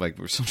are. Like,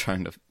 we're still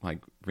trying to like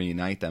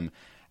reunite them,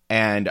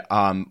 and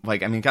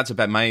like, I mean, it got so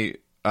bad. My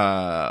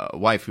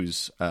wife,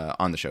 who's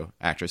on the show,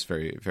 actress,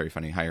 very, very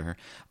funny, hire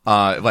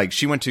her. Like,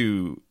 she went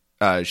to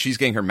she's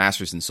getting her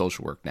master's in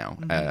social work now,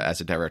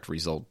 as a direct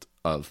result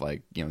of,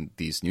 like, you know,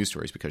 these news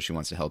stories, because she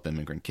wants to help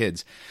immigrant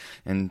kids.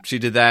 And she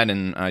did that,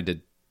 and I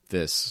did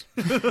this.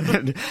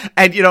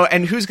 and you know,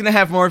 and who's going to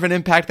have more of an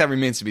impact, that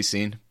remains to be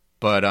seen.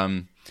 But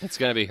it's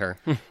going to be her.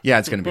 Yeah,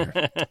 it's going to be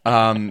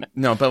her.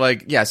 No, but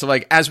like, yeah, so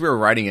like, as we were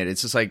writing it,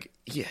 it's just like,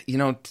 yeah, you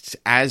know,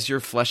 as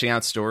you're fleshing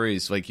out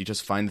stories, like, you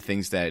just find the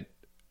things that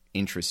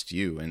interest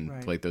you, and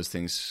right. Like, those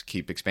things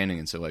keep expanding.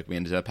 And so, like, we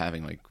ended up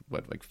having like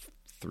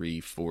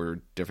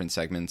 3-4 different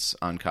segments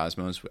on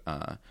Cosmos,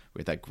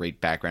 with that great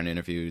background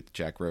interview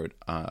Jack wrote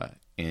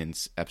in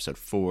episode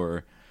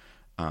 4.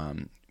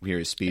 We hear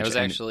his speech. That was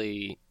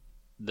actually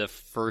the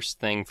first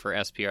thing for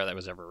SPR that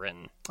was ever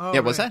written. Oh, yeah,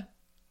 right. Was that?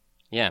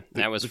 Yeah,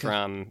 that was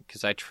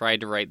because I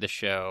tried to write the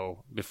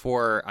show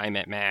before I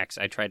met Max.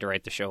 I tried to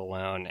write the show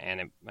alone,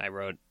 and I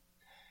wrote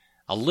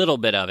a little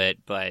bit of it,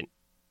 but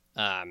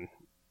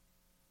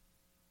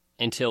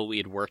until we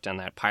had worked on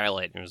that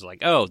pilot, and it was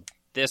like, oh,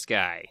 this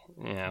guy,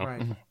 you know,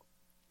 right.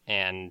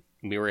 And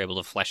we were able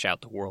to flesh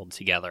out the world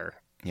together.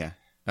 Yeah.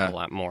 A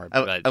lot more.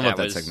 I But love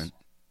that segment.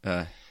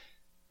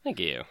 Thank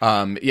you.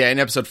 In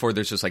episode 4,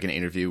 there's just like an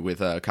interview with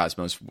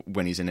Cosmos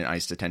when he's in an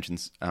ICE detention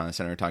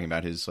center, talking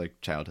about his like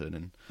childhood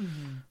and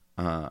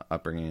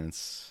upbringing.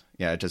 It's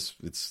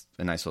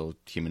a nice little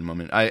human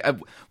moment.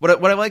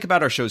 What I like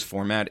about our show's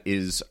format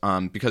is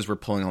because we're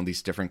pulling all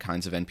these different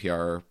kinds of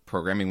NPR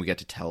programming, we get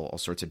to tell all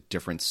sorts of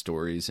different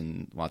stories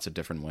in lots of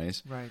different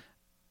ways. Right.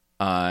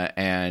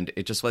 And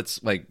it just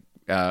lets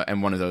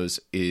and one of those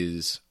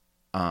is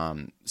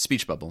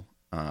Speech Bubble,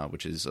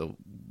 which is a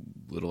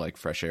little like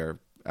fresh air.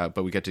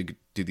 But we get to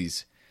do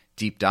these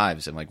deep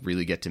dives and like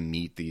really get to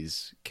meet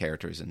these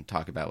characters and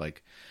talk about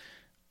like,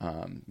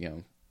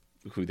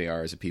 who they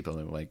are as a people.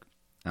 And like,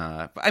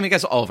 I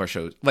guess all of our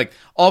shows, like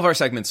all of our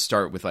segments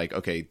start with like,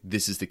 okay,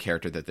 this is the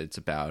character that it's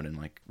about. And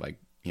like,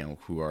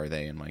 who are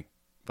they? And like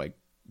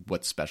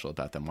what's special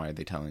about them? Why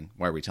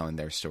are we telling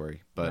their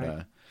story? But,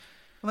 right.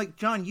 Like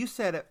John, you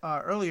said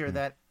earlier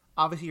that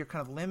obviously you're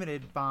kind of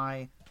limited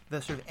by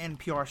the sort of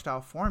NPR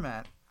style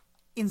format.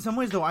 In some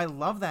ways, though, I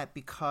love that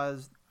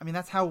because,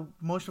 that's how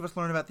most of us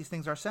learn about these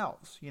things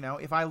ourselves.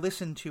 If I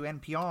listen to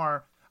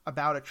NPR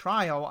about a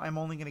trial, I'm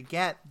only going to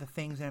get the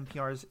things in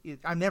NPR's.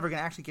 I'm never going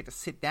to actually get to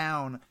sit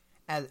down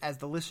as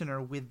the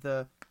listener with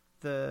the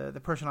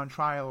person on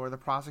trial or the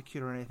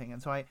prosecutor or anything.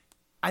 And so I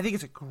think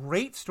it's a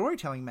great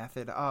storytelling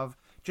method of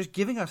just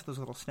giving us those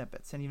little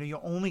snippets. And, you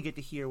only get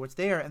to hear what's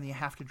there, and then you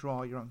have to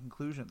draw your own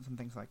conclusions and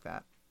things like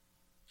that.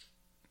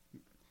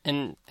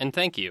 And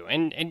thank you.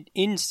 And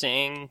in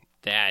saying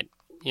that,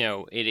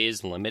 it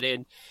is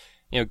limited,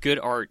 good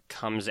art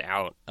comes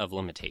out of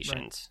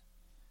limitations.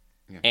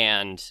 Right. Yeah.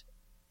 And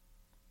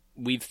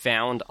we've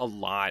found a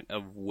lot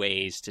of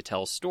ways to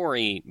tell a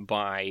story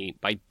by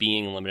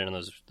being limited in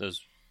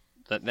those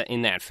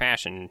in that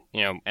fashion.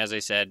 As I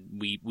said,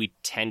 we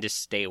tend to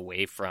stay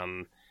away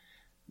from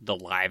the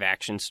live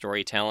action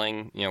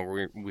storytelling.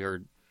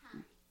 We're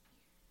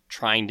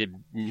trying to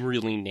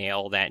really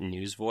nail that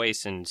news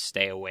voice and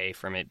stay away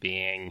from it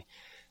being,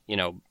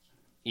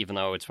 even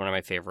though it's one of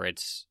my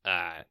favorites,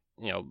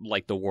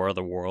 like the War of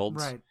the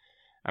Worlds. Right.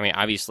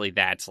 Obviously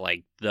that's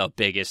like the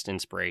biggest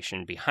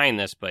inspiration behind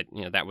this, but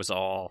that was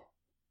all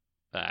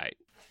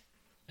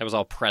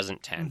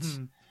present tense.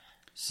 Mm-hmm.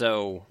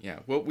 So yeah,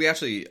 well, we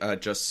actually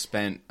just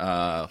spent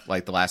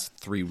like the last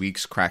 3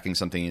 weeks cracking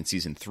something in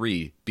season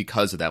 3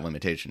 because of that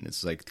limitation.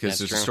 It's like because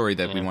there's a story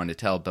that we wanted to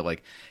tell, but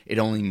like it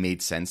only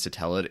made sense to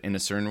tell it in a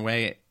certain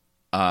way,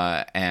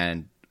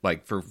 and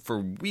like for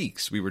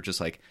weeks we were just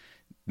like,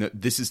 no,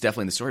 this is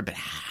definitely the story, but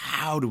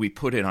how do we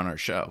put it on our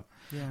show?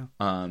 Yeah.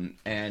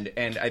 And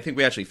I think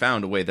we actually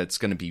found a way that's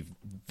going to be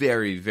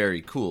very,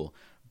 very cool.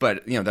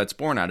 But that's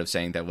born out of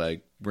saying that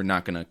like we're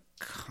not going to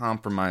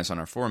compromise on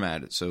our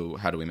format. So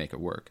how do we make it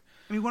work?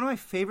 One of my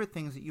favorite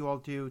things that you all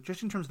do,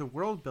 just in terms of the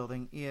world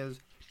building, is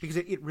because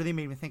it really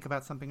made me think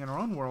about something in our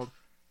own world.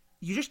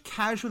 You just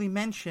casually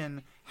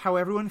mention how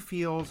everyone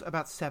feels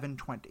about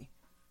 7/20,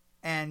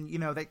 and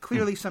that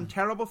clearly some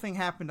terrible thing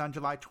happened on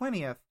July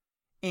 20th.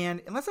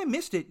 And unless I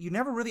missed it, you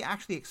never really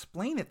actually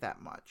explain it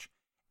that much.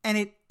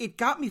 And it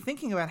got me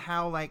thinking about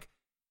how, like,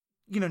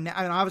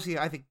 obviously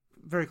I think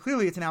very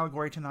clearly it's an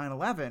allegory to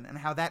 9/11 and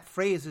how that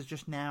phrase is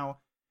just now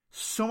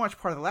so much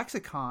part of the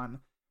lexicon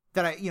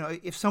that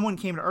if someone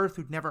came to Earth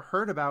who'd never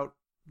heard about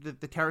the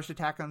terrorist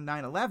attack on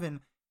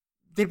 9/11,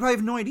 they'd probably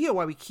have no idea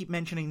why we keep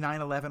mentioning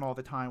 9/11 all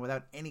the time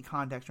without any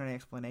context or any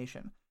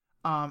explanation.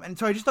 And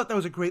so I just thought that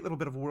was a great little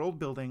bit of world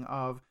building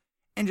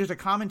and just a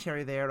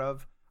commentary there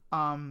of,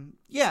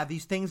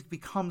 these things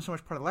become so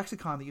much part of the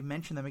lexicon that you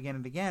mention them again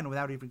and again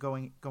without even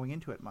going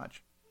into it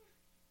much.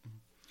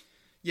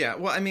 Yeah,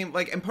 well,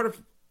 and part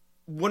of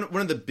one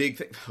of the big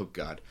things. Oh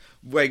God,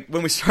 like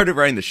when we started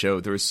writing the show,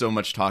 there was so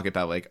much talk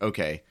about like,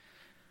 okay,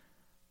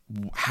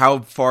 how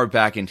far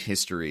back in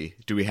history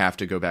do we have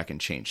to go back and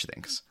change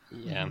things?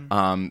 Yeah.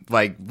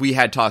 Like we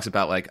had talks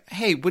about like,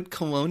 hey, would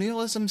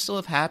colonialism still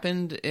have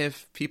happened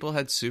if people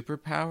had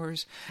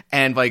superpowers?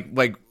 And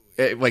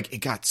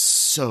it got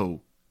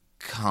so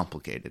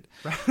complicated.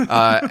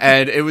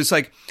 And it was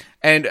like,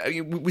 and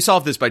we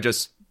solved this by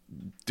just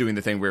doing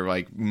the thing where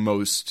like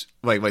most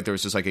like there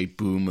was just like a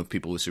boom of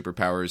people with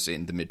superpowers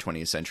in the mid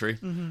 20th century.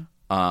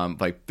 Mm-hmm.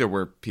 Like there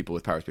were people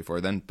with powers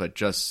before then, but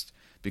just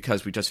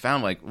because we just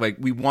found like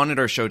we wanted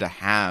our show to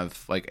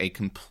have like a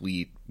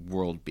complete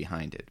world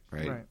behind it,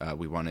 right?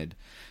 We wanted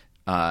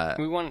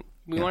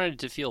it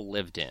to feel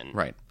lived in,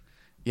 right?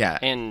 Yeah.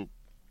 And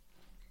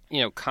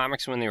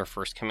comics when they were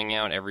first coming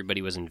out,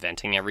 everybody was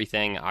inventing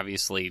everything.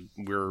 Obviously,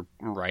 we're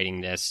writing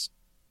this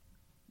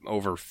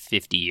over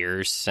 50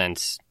 years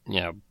since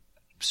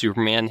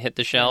Superman hit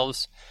the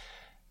shelves,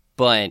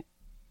 but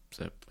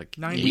so like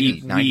 90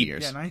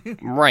 years. Yeah, 90.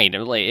 Right.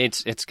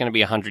 It's going to be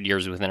 100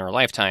 years within our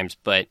lifetimes,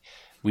 but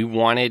we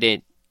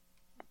wanted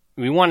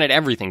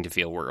everything to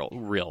feel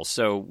real.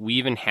 So we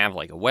even have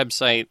like a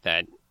website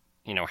that,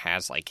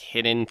 has like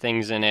hidden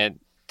things in it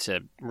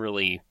to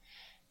really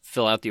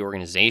fill out the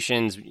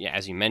organizations.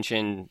 As you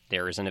mentioned,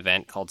 there is an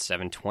event called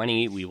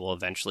 7/20. We will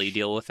eventually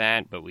deal with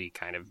that, but we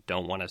kind of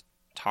don't want to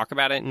talk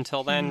about it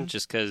until then,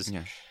 just because,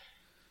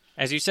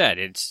 as you said,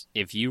 it's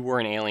if you were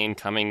an alien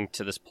coming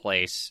to this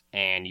place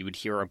and you would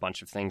hear a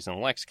bunch of things in the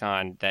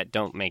lexicon that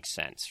don't make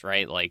sense,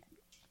 right? Like,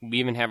 we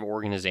even have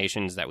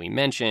organizations that we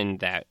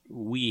mentioned that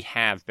we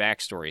have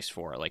backstories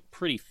for, like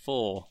pretty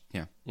full,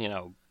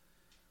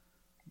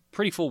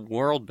 pretty full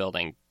world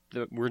building.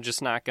 We're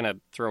just not going to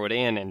throw it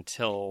in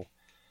until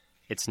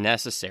it's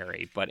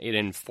necessary, but it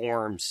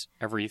informs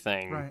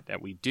everything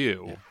that we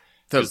do.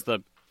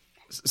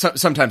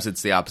 Sometimes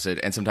it's the opposite,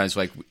 and sometimes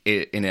like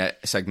in a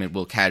segment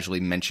we'll casually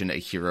mention a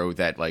hero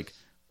that like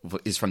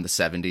is from the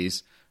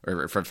 70s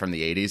or from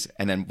the 80s,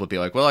 and then we'll be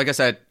like, well, I guess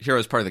that hero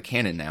is part of the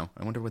canon now.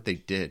 I wonder what they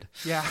did.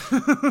 Yeah.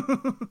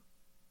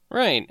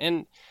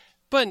 Right,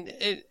 but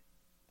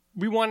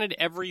we wanted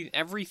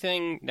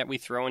everything that we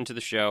throw into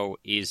the show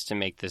is to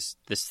make this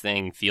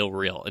thing feel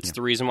real. It's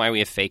the reason why we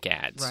have fake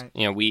ads. Right.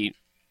 You know,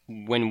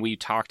 when we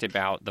talked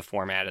about the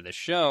format of the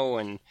show,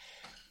 and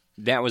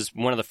that was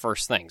one of the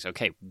first things.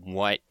 Okay,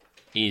 what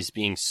is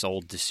being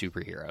sold to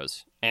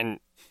superheroes? And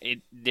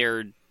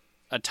they're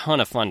a ton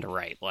of fun to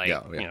write. Like,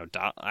 you know,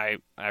 I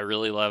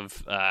really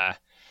love.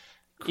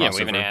 We have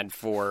an ad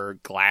for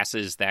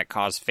glasses that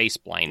cause face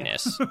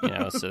blindness, you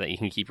know, so that you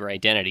can keep your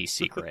identity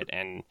secret.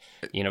 And,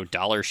 you know,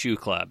 Dollar Shoe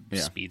Club,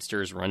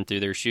 speedsters run through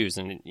their shoes,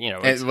 and, you know,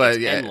 it's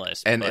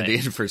endless. And the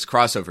first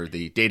crossover,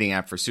 the dating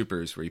app for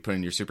supers, where you put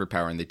in your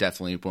superpower, and they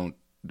definitely won't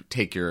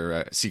take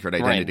your secret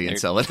identity and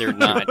sell it. They're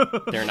not,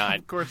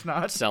 of course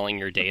not, selling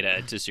your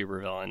data to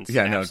supervillains.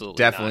 Yeah, no,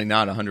 definitely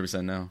not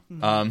 100% no.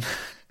 Mm-hmm.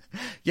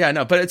 Yeah,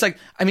 no, but it's like,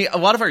 I mean, a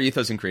lot of our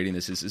ethos in creating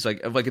this is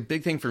like a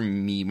big thing for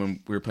me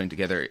when we were putting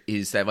together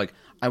is that like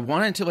I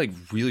wanted to like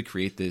really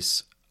create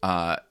this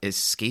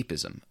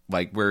escapism,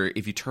 like where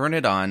if you turn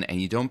it on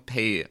and you don't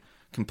pay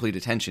complete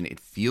attention, it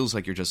feels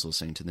like you're just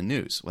listening to the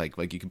news. Like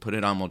you can put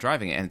it on while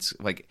driving, and it's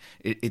like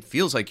it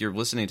feels like you're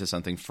listening to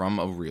something from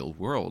a real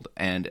world,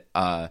 and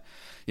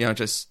you know, it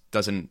just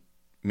doesn't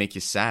make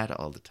you sad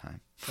all the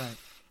time. Right.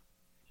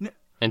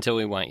 Until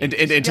we want you.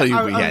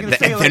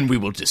 Then we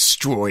will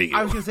destroy you.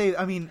 I was going to say,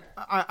 I mean,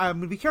 I'm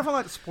going to be careful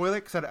not to spoil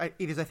it, because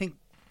it is, I think,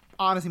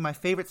 honestly, my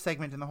favorite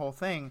segment in the whole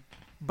thing.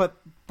 But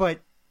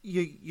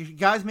you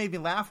guys made me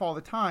laugh all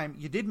the time.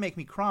 You did make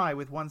me cry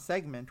with one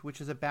segment,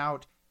 which is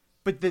about...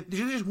 But there's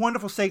this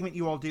wonderful segment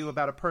you all do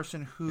about a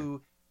person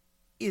who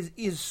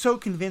is so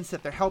convinced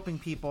that they're helping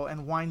people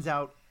and winds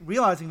out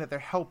realizing that they're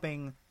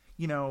helping,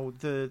 you know,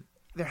 they're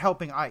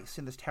helping ICE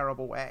in this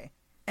terrible way.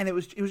 And it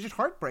was just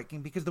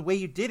heartbreaking, because the way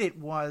you did it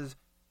was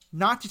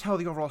not to tell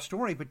the overall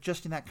story, but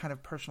just in that kind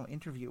of personal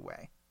interview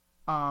way.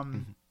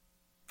 And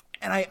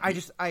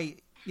I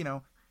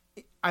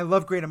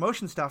love great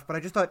emotion stuff, but I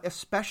just thought,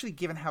 especially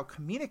given how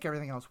comedic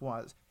everything else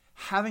was,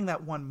 having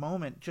that one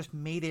moment just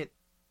made it.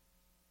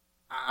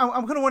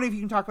 I'm kind of wondering if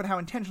you can talk about how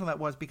intentional that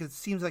was, because it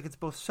seems like it's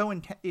both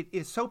it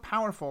is so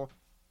powerful,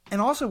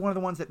 and also one of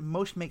the ones that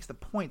most makes the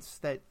points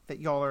that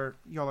y'all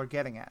are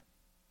getting at.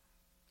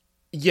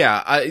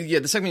 Yeah,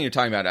 the segment you're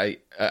talking about,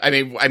 I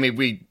mean,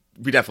 we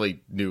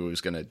definitely knew it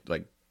was gonna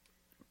like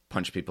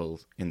punch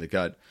people in the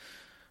gut.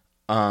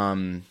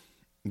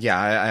 Yeah,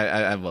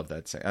 I love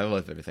that. I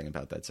love everything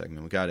about that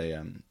segment. We got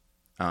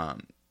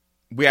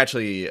we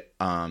actually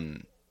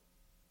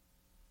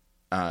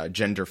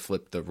gender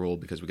flipped the role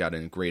because we got a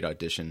great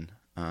audition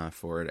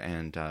for it,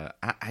 and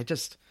I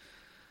just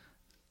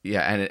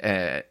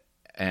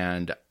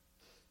and.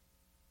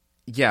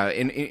 Yeah,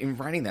 in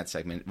writing that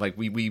segment, like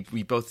we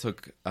both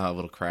took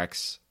little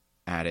cracks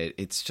at it.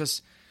 It's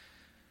just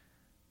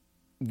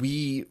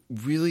we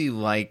really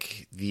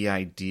like the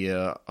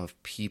idea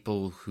of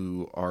people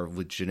who are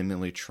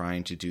legitimately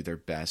trying to do their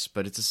best,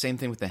 but it's the same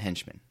thing with the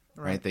henchmen,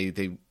 right?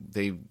 They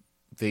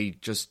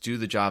just do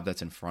the job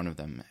that's in front of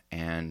them,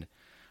 and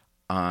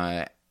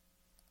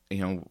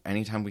you know,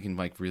 anytime we can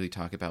like really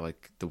talk about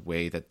like the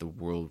way that the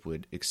world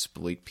would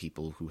exploit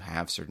people who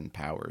have certain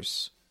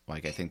powers.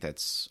 Like, I think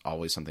that's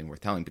always something worth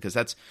telling, because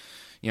that's,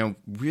 you know,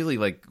 really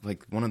like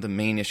one of the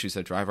main issues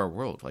that drive our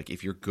world. Like,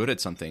 if you're good at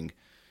something,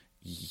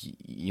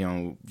 you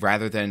know,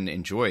 rather than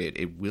enjoy it,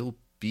 it will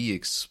be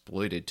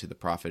exploited to the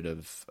profit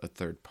of a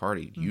third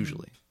party,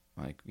 usually.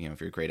 Like, you know,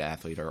 if you're a great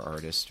athlete or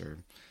artist, or,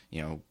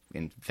 you know,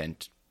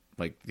 invent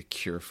like the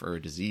cure for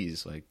a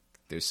disease, like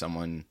there's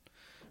someone,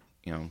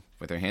 you know,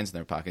 with their hands in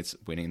their pockets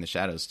waiting in the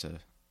shadows to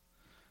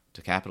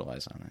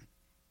capitalize on it.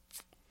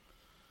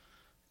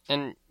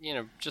 And, you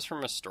know, just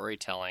from a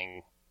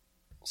storytelling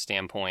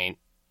standpoint,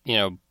 you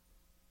know,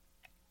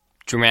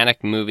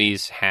 dramatic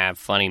movies have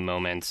funny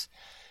moments.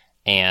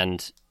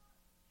 And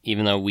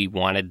even though we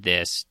wanted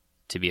this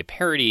to be a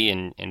parody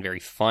and very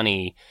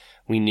funny,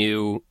 we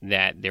knew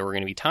that there were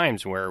going to be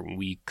times where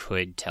we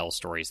could tell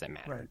stories that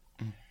mattered.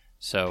 Right.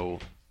 So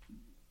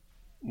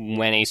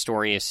when a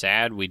story is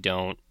sad, we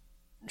don't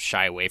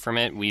shy away from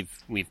it.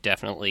 We've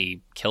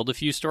definitely killed a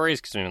few stories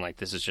because we're like,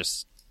 this is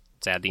just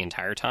sad the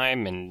entire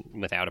time and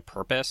without a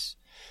purpose.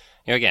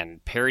 You know,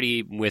 again,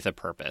 parody with a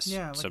purpose.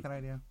 Yeah, I like that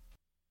idea.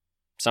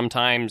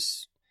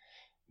 Sometimes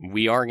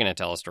we are going to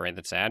tell a story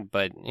that's sad,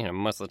 but, you know,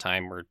 most of the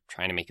time we're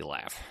trying to make you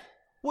laugh.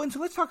 Well, and so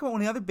let's talk about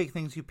one of the other big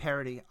things you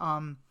parody.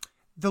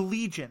 The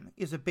Legion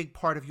is a big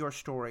part of your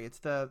story.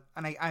 It's I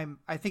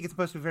think it's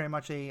supposed to be very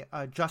much a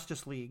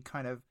Justice League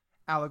kind of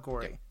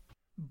allegory. Yeah.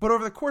 But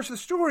over the course of the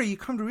story, you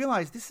come to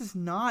realize this is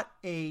not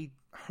a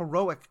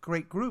heroic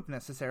great group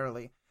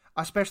necessarily,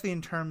 especially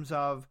in terms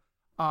of,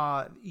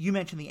 you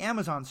mentioned the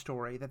Amazon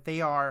story, that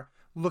they are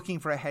looking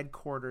for a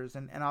headquarters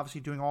and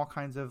obviously doing all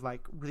kinds of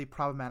like really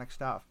problematic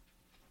stuff.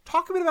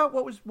 Talk a bit about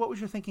what was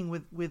your thinking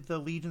with the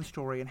Legion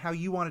story and how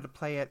you wanted to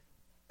play it,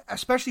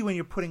 especially when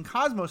you're putting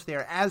Cosmos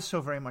there as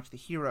so very much the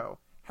hero.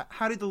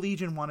 How did the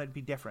Legion want it to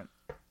be different?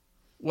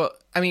 Well,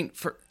 I mean,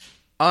 for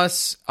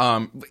us,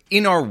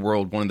 in our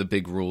world, one of the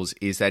big rules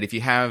is that if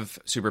you have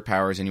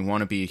superpowers and you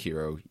want to be a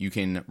hero, you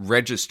can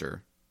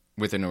register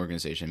with an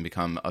organization,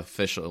 become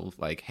official,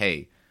 like,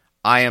 hey,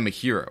 I am a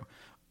hero.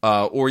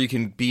 Or you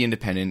can be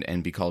independent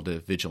and be called a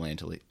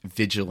vigilante,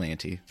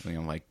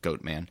 like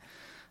Goat Man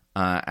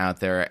out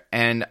there.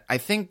 And I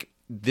think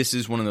this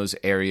is one of those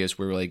areas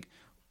where, like,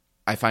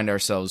 I find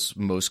ourselves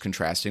most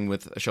contrasting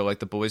with a show like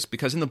The Boys,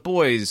 because in The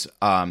Boys,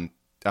 what's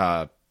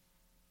the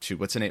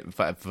name?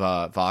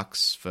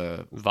 Vought.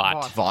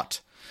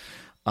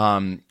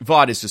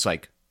 Vought is just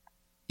like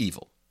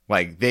evil.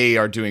 Like they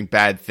are doing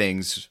bad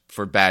things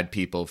for bad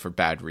people for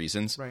bad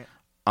reasons. Right.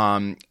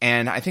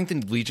 And I think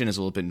the Legion is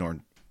a little bit more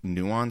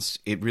nuanced.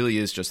 It really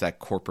is just that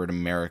corporate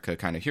America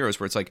kind of heroes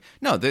where it's like,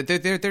 no,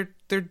 they're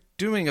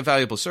doing a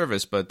valuable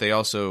service, but they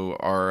also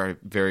are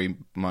very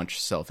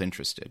much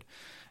self-interested.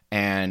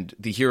 And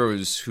the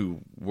heroes who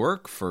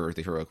work for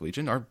the Heroic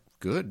Legion are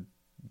good,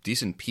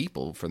 decent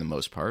people for the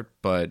most part,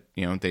 but,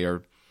 you know, they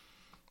are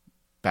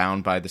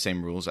bound by the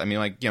same rules. I mean,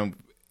 like, you know,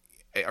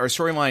 our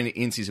storyline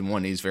in season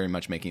 1 is very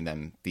much making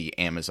them the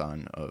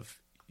Amazon of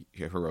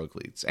Heroic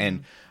Leads.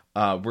 And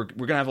we're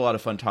going to have a lot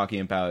of fun talking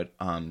about,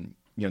 you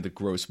know, the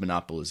gross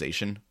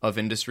monopolization of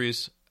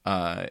industries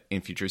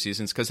in future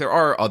seasons, because there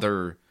are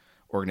other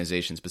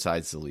organizations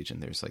besides the Legion.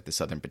 There's like the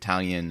Southern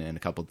Battalion and a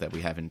couple that we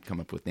haven't come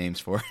up with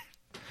names for.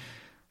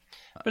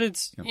 But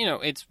it's, you know,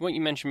 it's what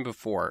you mentioned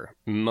before.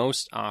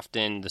 Most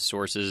often the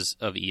sources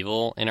of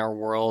evil in our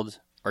world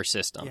are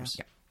systems.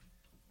 Yeah.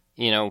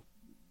 You know,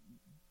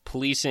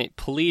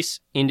 police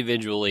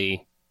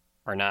individually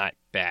are not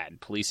bad.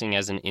 Policing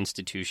as an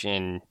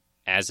institution,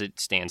 as it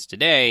stands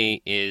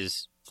today,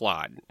 is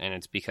flawed. And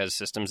it's because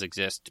systems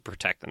exist to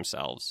protect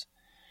themselves.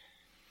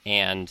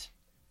 And,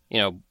 you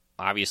know,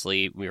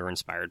 obviously we were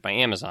inspired by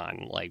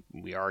Amazon. Like,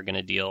 we are going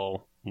to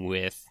deal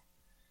with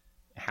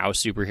how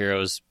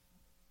superheroes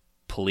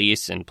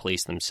police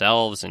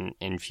themselves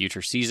in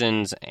future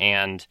seasons,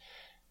 and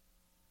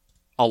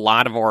a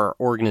lot of our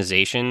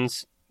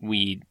organizations,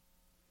 we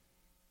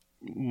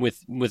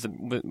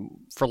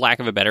for lack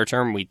of a better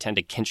term, we tend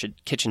to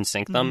kitchen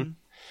sink them.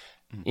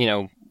 Mm-hmm. You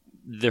know,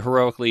 the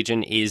Heroic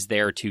Legion is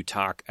there to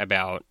talk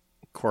about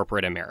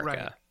corporate America.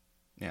 Right.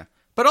 Yeah.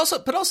 But also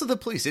the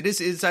police.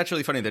 It's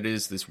actually funny that it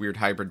is this weird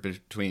hybrid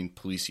between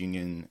police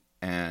union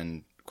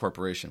and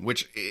corporation,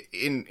 which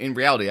in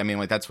reality, I mean,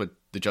 like, that's what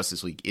the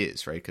Justice League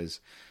is, right? Because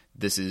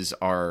this is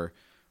our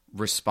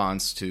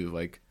response to,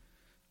 like,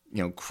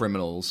 you know,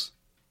 criminals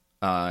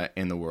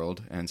in the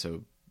world, and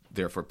so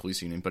therefore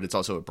police union. But it's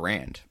also a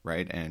brand,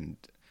 right? And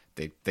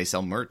they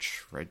sell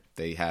merch, right?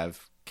 They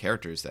have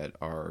characters that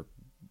are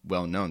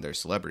well known. They're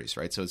celebrities,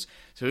 right? So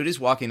it is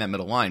walking that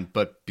middle line,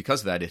 but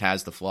because of that, it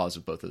has the flaws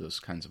of both of those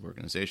kinds of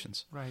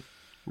organizations. Right.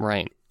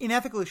 An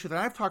ethical issue that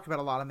I've talked about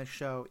a lot on this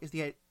show is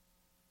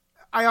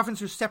I often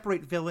sort of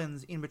separate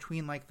villains in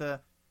between, like, the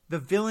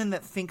villain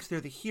that thinks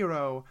they're the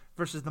hero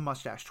versus the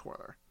mustache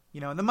twirler.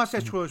 You know, and the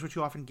mustache twirler is what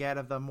you often get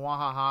of the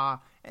mwahaha,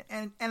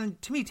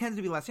 and to me tends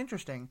to be less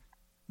interesting.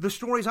 The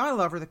stories I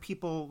love are the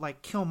people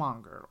like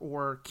Killmonger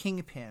or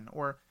Kingpin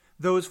or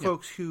those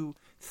folks who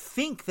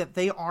think that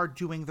they are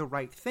doing the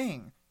right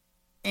thing.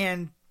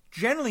 And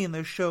generally in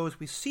those shows,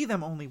 we see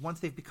them only once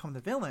they've become the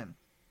villain.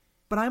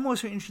 But I'm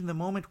also interested in the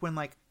moment when,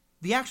 like,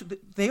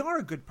 they are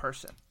a good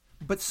person,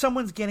 but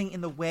someone's getting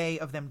in the way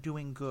of them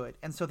doing good.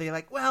 And so they're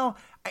like, well,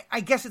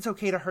 I guess it's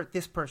okay to hurt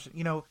this person.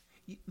 You know,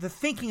 the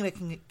thinking that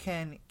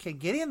can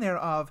get in there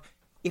of,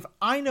 if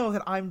I know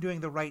that I'm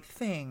doing the right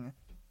thing,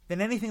 then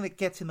anything that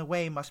gets in the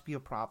way must be a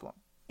problem.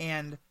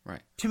 And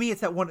to me,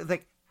 it's that one,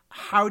 like,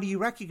 how do you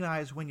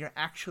recognize when you're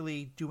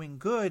actually doing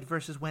good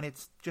versus when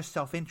it's just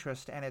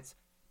self-interest and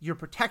you're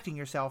protecting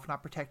yourself,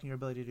 not protecting your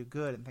ability to do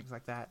good and things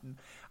like that. And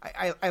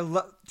I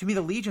love, to me,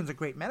 the Legion's a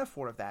great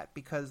metaphor of that,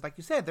 because, like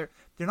you said, they're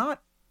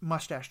not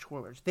mustache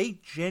twirlers. They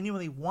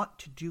genuinely want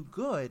to do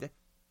good,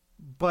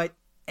 but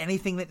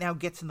anything that now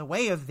gets in the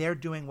way of their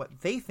doing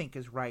what they think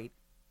is right,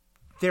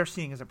 they're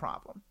seeing as a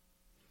problem.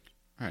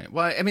 All right.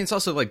 Well, I mean, it's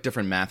also like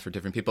different math for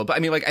different people, but I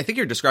mean, like, I think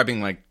you're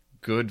describing like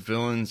good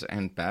villains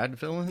and bad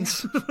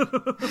villains.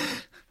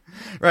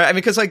 Right. I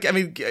mean,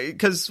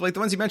 because like the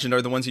ones you mentioned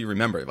are the ones you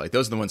remember. Like,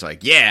 those are the ones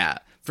like, yeah,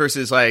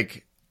 versus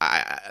like,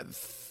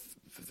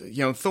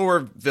 Thor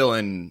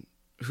villain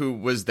who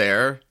was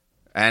there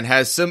and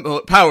has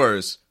similar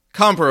powers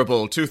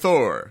comparable to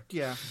Thor.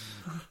 Yeah.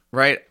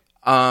 Right.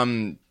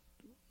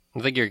 I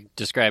think you're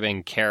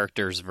describing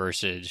characters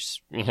versus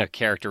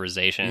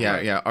characterization.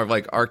 Yeah, or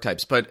like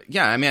archetypes. But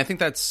yeah, I mean, I think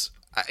that's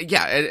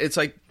it's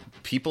like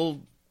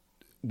people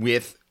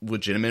with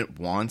legitimate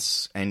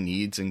wants and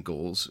needs and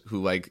goals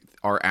who like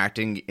are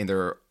acting in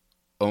their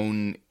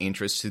own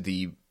interests to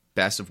the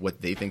best of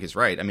what they think is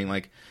right. I mean,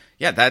 like,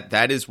 yeah,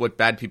 that is what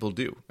bad people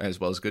do as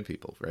well as good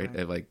people,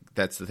 right? Like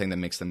that's the thing that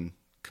makes them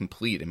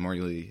complete and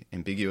morally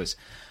ambiguous.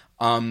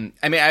 I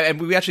mean,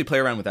 we actually play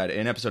around with that.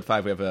 In episode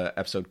 5, we have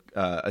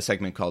a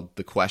segment called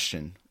 "The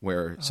Question,"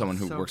 where someone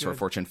who works for a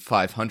Fortune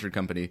 500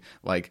 company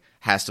like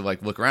has to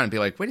like look around and be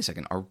like, "Wait a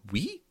second, are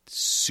we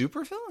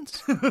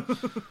supervillains?"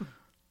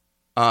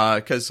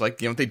 Because like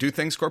they do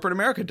things corporate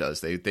America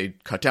does. They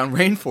cut down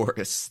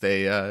rainforests.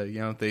 They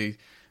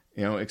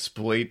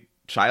exploit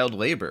child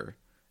labor,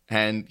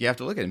 and you have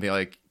to look at it and be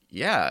like,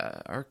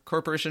 "Yeah, our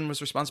corporation was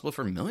responsible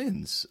for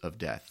millions of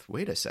death."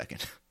 Wait a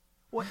second.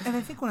 Well, and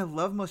I think what I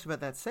love most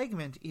about that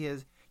segment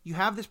is you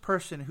have this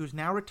person who's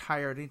now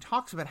retired, and he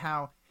talks about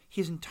how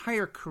his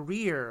entire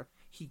career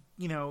he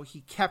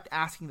kept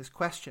asking this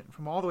question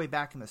from all the way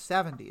back in the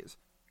 70s.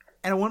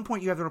 And at one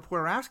point, you have the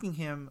reporter asking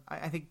him,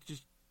 I think,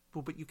 just,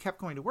 well, but you kept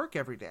going to work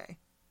every day,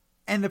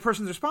 and the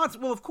person's response,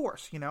 well, of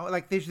course,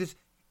 like there's this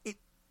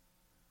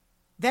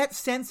that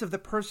sense of the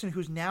person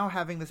who's now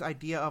having this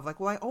idea of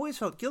like, well, I always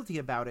felt guilty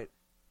about it,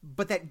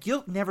 but that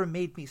guilt never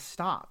made me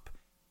stop.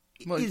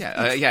 Well,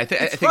 I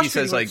think he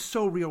says like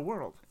so real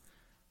world.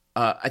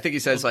 I think he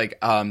says like,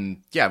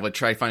 but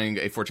try finding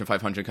a Fortune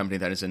 500 company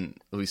that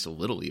isn't at least a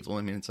little evil.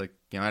 I mean, it's like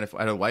I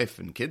had a wife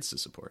and kids to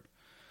support.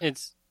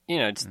 It's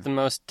the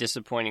most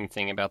disappointing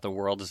thing about the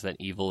world is that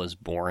evil is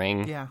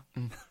boring. Yeah,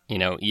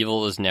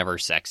 evil is never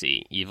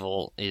sexy.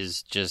 Evil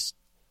is just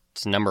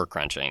it's number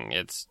crunching.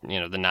 It's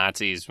the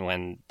Nazis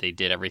when they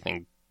did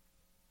everything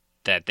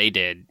that they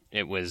did.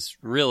 It was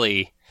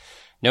really.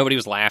 Nobody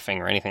was laughing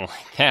or anything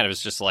like that. It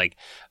was just like,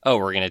 oh,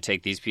 we're going to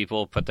take these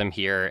people, put them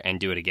here, and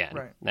do it again.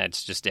 Right.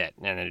 That's just it.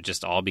 And it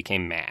just all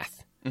became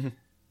math. Mm-hmm.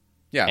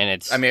 Yeah.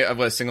 And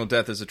a single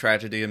death is a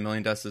tragedy, a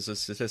million deaths is a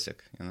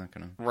statistic.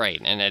 Right.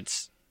 And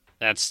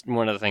that's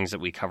one of the things that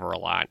we cover a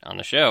lot on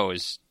the show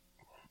is,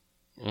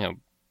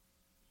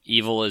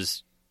 evil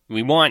is,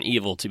 we want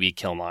evil to be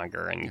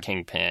Killmonger and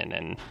Kingpin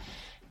and,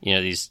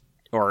 these,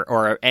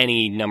 or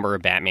any number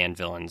of Batman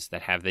villains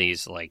that have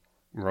these, like,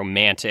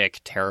 romantic,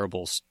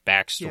 terrible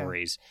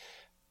backstories,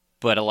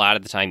 but a lot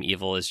of the time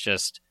evil is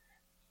just,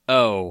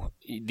 oh,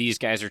 these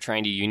guys are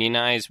trying to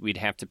unionize, we'd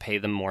have to pay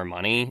them more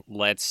money,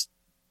 let's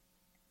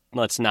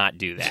not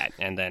do that,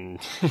 and then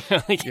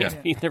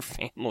their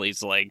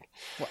families like.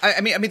 Well,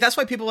 I mean that's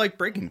why people like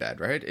Breaking Bad,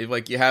 right?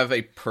 Like you have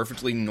a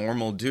perfectly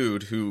normal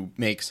dude who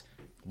makes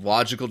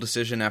logical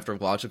decision after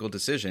logical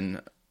decision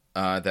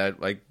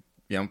that like.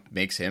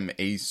 Makes him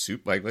a a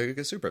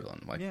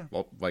supervillain.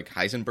 Like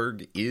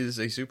Heisenberg is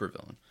a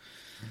supervillain.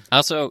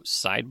 Also,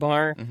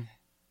 sidebar,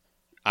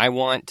 I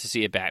want to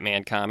see a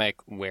Batman comic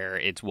where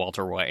it's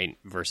Walter White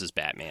versus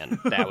Batman.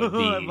 That would be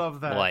I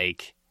love that.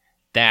 Like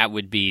that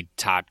would be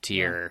top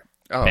tier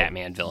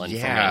Batman villain for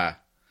me.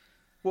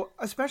 Well,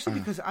 especially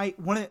because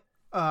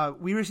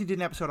we recently did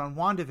an episode on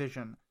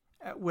WandaVision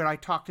where I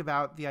talked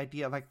about the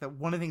idea like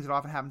one of the things that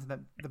often happens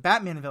in the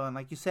Batman villain,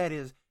 like you said,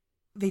 is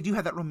they do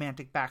have that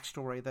romantic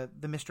backstory, the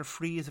Mr.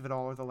 Freeze of it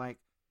all or the like.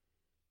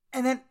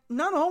 And then,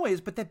 not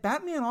always, but that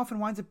Batman often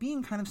winds up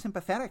being kind of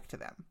sympathetic to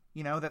them.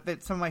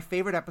 That some of my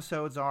favorite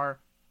episodes are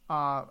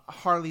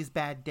Harley's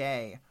Bad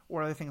Day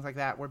or other things like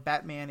that, where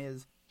Batman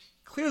is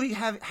clearly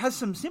has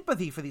some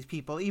sympathy for these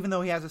people, even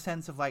though he has a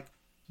sense of like,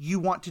 you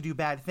want to do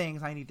bad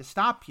things, I need to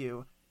stop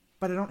you,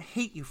 but I don't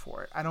hate you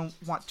for it. I don't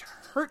want to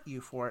hurt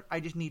you for it. I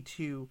just need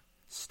to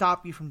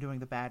stop you from doing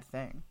the bad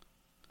thing.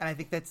 And I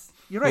think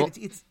you're right,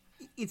 well,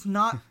 it's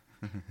not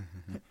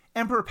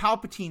Emperor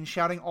Palpatine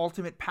shouting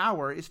ultimate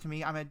power is to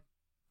me, I'm a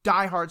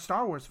diehard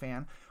Star Wars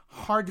fan,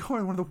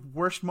 hardcore one of the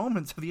worst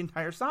moments of the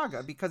entire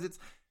saga because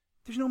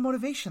there's no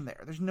motivation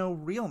there. There's no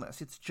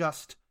realness. It's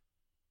just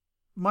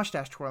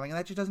mustache twirling, and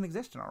that just doesn't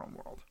exist in our own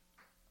world.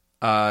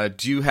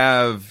 Do you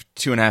have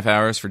 2.5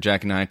 hours for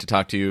Jack and I to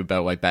talk to you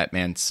about why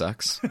Batman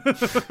sucks?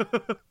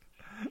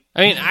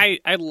 I mean, I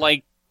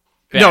like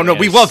Batman. No,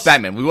 we love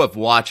Batman. We love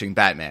watching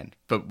Batman.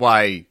 But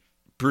why...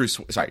 Bruce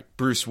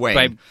Wayne.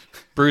 By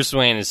Bruce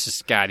Wayne is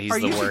just God. He's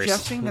the worst. Are you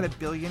suggesting that a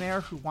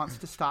billionaire who wants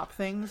to stop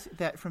things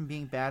that from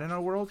being bad in our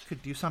world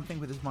could do something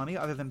with his money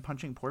other than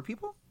punching poor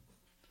people?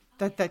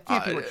 That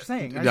can't be what you're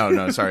saying.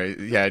 No,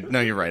 sorry. Yeah, no,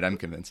 you're right. I'm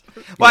convinced.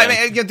 Well,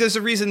 I mean, there's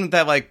a reason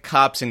that like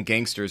cops and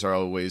gangsters are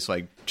always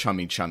like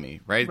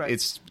chummy, right?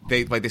 It's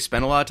they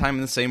spend a lot of time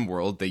in the same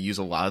world. They use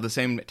a lot of the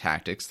same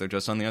tactics. They're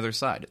just on the other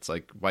side. It's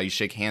like why you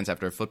shake hands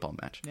after a football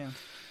match. Yeah.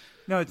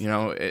 No,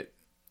 it's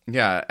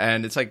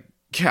and it's like.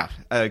 Yeah,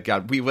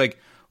 God,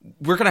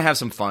 we're gonna have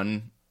some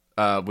fun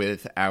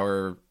with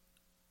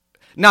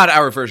not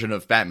our version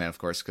of Batman, of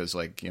course, because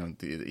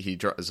he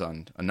draws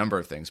on a number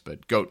of things,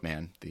 but Goat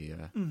Man, the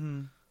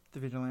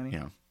vigilante,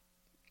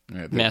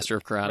 Master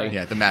of Karate. Right.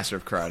 Yeah, the Master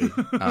of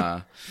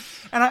Karate.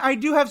 And I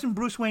do have some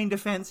Bruce Wayne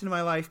defense in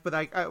my life,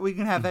 but we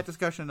can have that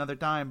discussion another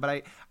time.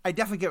 But I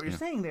definitely get what you're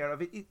saying there,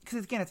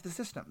 because again, it's the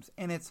systems,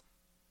 and it's,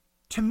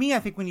 to me, I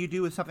think when you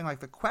do with something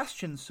like The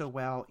Question so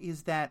well,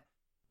 is that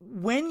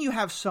when you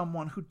have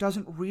someone who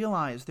doesn't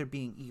realize they're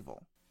being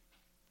evil,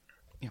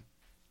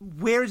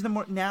 where's the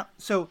more now?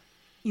 So,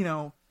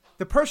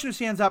 the person who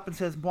stands up and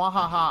says,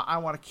 "Mwahaha, I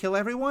want to kill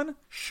everyone."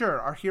 Sure,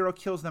 our hero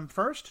kills them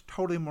first,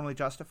 totally morally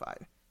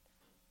justified.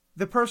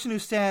 The person who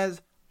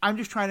says, "I'm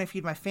just trying to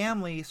feed my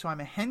family, so I'm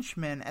a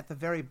henchman," at the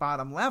very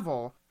bottom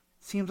level,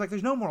 seems like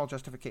there's no moral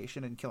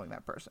justification in killing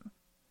that person.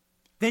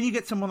 Then you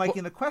get someone like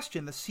in The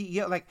Question, the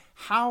CEO, like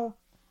how...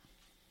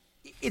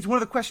 It's one of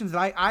the questions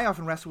that I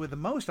often wrestle with the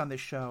most on this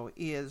show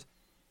is,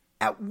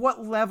 at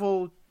what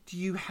level do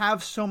you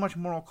have so much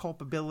moral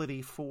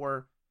culpability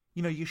for,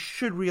 you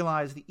should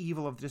realize the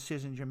evil of the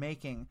decisions you're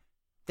making,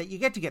 that you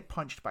get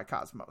punched by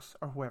Cosmos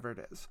or whoever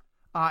it is.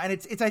 And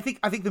it's I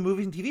think the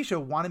movies and TV show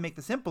want to make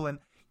this simple, and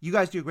you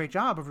guys do a great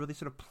job of really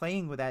sort of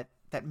playing with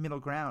that middle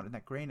ground and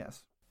that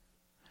grayness.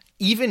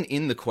 Even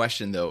in The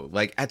Question, though,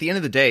 like at the end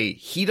of the day,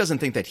 he doesn't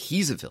think that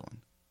he's a villain.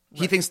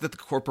 Right. He thinks that the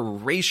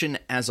corporation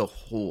as a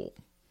whole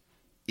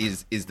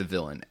is the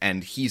villain,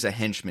 and he's a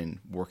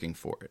henchman working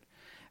for it.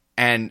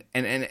 And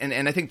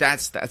I think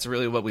that's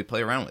really what we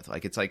play around with.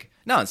 Like it's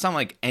not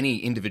like any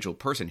individual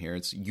person here.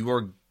 It's you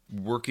are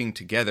working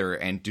together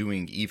and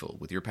doing evil.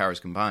 With your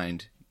powers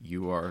combined,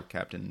 you are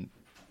Captain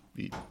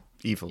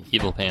Evil.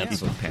 Evil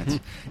Pants. Evil Pants.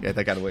 Yeah,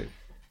 that got away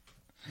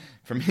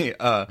from me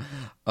a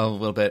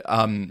little bit.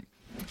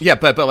 Yeah,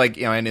 but like,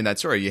 and in that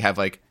story you have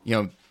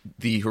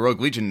the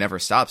Heroic Legion never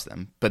stops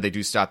them, but they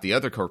do stop the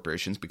other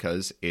corporations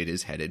because it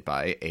is headed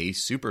by a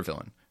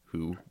supervillain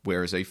who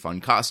wears a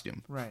fun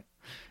costume. Right.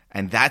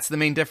 And that's the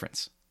main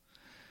difference.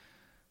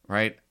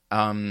 Right?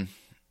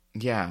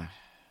 Yeah.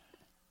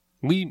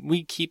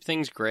 We keep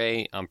things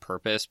gray on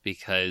purpose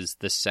because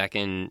the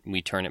second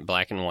we turn it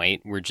black and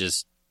white, we're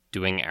just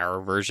doing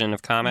our version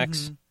of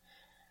comics.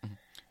 Mm-hmm.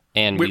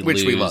 And which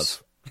we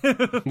love.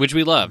 Which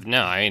we love.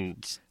 No, I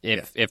mean,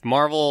 if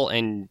Marvel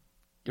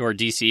or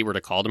DC were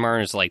to call tomorrow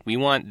and it's like, we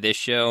want this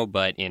show,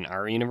 but in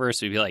our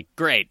universe, we'd be like,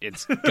 great,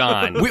 it's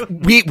gone.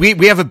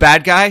 we have a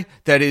bad guy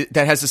that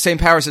has the same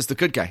powers as the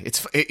good guy.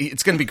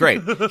 It's going to be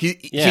great.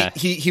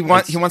 He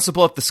wants to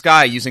blow up the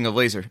sky using a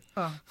laser.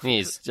 Oh.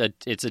 It's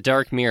a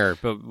dark mirror,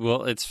 but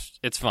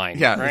it's fine.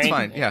 Yeah, right? It's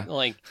fine. Yeah,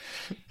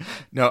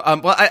 no.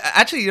 Well,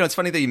 actually, it's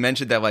funny that you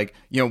mentioned that.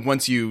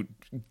 Once you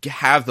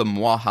have the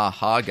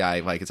Mwahaha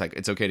guy,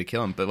 it's okay to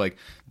kill him, but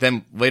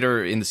then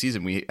later in the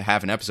season we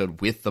have an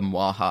episode with the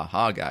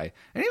Mwahaha guy,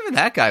 and even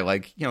that guy,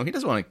 he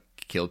doesn't want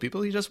to kill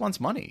people, he just wants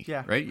money.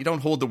 Yeah. Right? You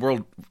don't hold the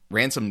world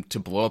ransom to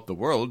blow up the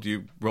world,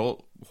 you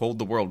hold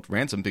the world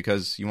ransom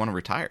because you want to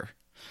retire.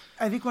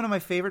 I think one of my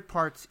favorite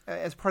parts,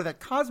 as part of that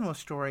Cosmos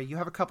story, you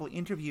have a couple of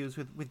interviews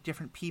with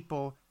different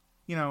people,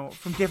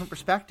 from different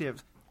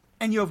perspectives,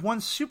 and you have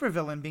one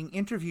supervillain being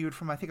interviewed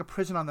from, I think, a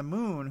prison on the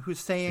moon, who's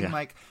saying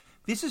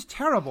this is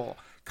terrible.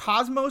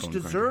 Cosmos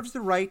deserves the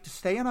right to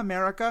stay in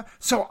America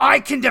so I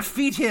can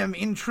defeat him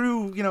in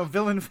true,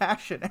 villain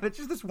fashion. And it's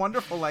just this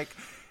wonderful, kind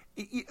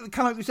of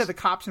like you said, the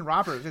cops and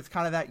robbers. It's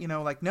kind of that,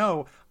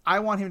 no, I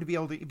want him to be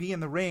able to be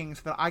in the ring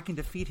so that I can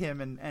defeat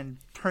him and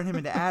turn him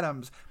into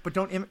atoms, but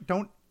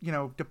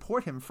don't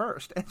deport him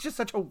first. And it's just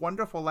such a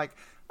wonderful,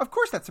 of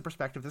course that's the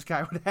perspective this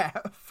guy would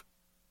have.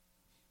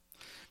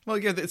 Well,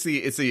 yeah, it's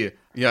the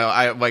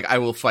I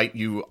will fight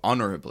you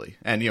honorably,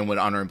 and what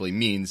honorably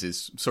means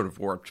is sort of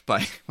warped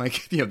by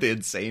the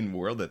insane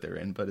world that they're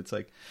in. But it's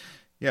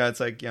that's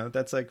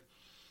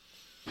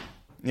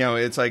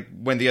it's like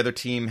when the other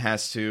team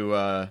has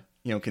to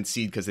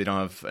concede because they don't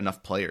have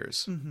enough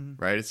players,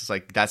 right? It's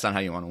just that's not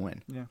how you want to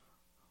win. Yeah.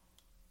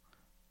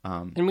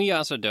 And we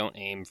also don't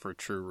aim for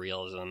true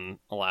realism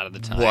a lot of the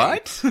time.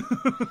 What?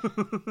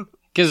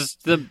 Because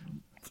the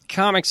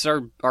comics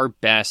are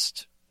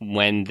best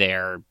when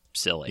they're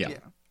silly.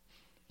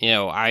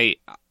 Yeah.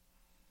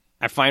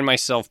 I find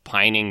myself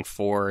pining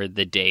for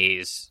the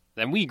days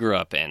that we grew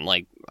up in,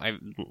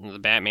 the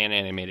Batman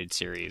animated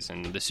series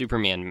and the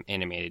Superman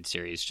animated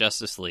series,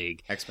 Justice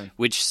League, X-Men,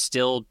 which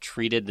still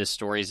treated the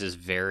stories as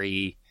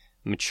very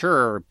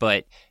mature,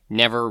 but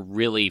never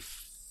really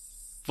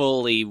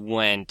fully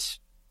went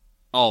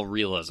all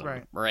realism.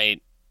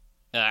 Right?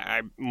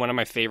 One of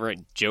my favorite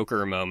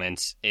Joker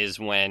moments is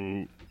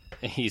when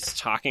he's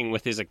talking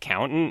with his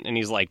accountant and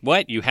he's like,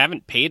 "What? You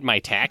haven't paid my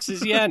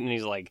taxes yet?" And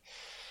he's like,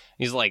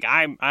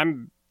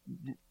 I'm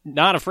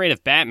not afraid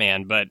of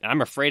Batman, but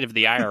I'm afraid of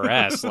the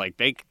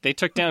IRS. They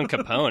took down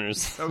Capone.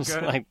 It was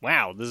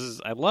wow,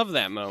 I love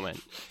that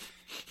moment.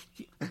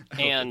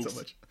 And so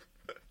much.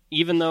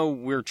 Even though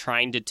we're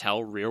trying to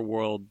tell real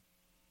world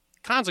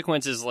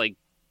consequences,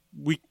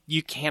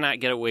 you cannot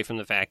get away from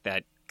the fact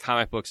that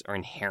comic books are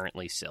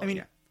inherently silly. I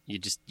mean,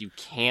 you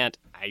can't.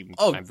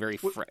 I'm very.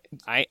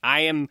 I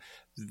am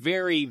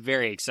very,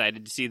 very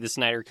excited to see the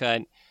Snyder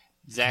Cut.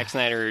 Zack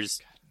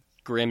Snyder's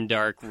grim,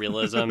 dark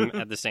realism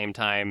at the same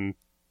time,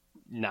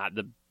 not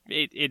the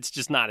it's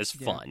just not as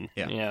fun.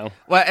 Yeah. You know?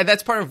 Well, and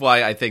that's part of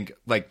why I think,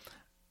 like,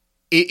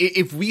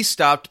 if we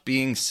stopped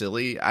being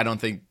silly, I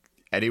don't think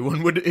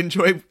anyone would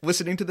enjoy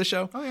listening to the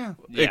show. Oh yeah,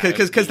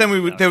 because then we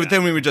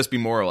would just be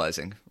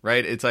moralizing,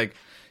 right? It's like,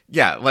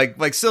 yeah,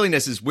 like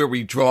silliness is where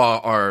we draw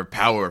our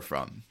power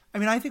from. I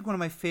mean, I think one of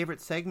my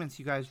favorite segments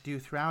you guys do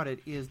throughout it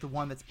is the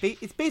one that's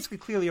it's basically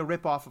clearly a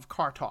ripoff of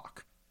Car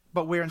Talk,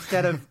 but where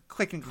instead of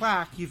click and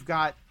clack, you've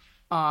got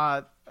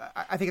I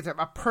think it's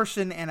a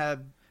person and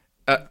a.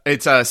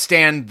 It's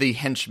Stan the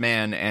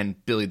henchman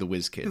and Billy the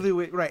Whiz Kid.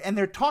 Right, and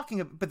they're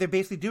talking, but they're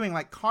basically doing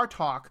like car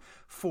talk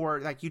for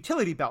like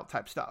utility belt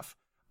type stuff.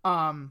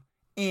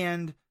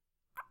 And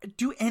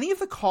do any of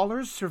the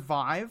callers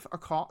survive a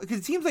call? Because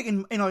it seems like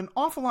in an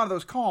awful lot of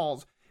those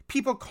calls,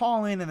 people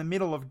call in the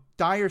middle of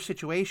dire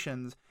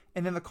situations,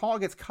 and then the call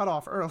gets cut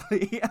off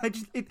early.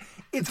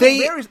 It's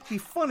hilariously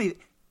funny.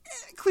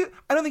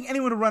 I don't think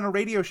anyone would run a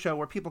radio show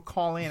where people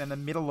call in the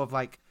middle of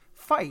like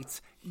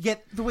fights,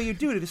 yet the way you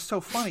do it is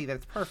so funny that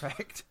it's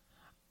perfect.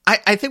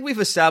 I think we've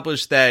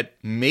established that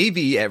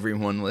maybe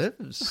everyone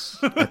lives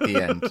at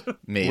the end.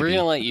 Maybe we're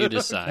gonna let you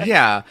decide.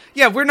 Yeah,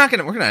 we're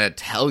gonna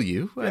tell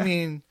you. Yeah. I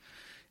mean,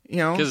 you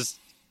know, because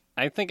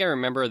I think I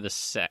remember the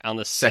second one.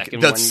 The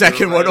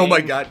second one. Oh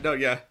my god, no,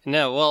 yeah,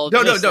 no. Well,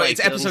 no.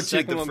 It's episode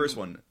 2, the first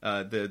one.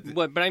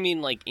 But I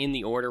mean, like in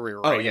the order we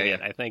were writing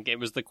it. I think it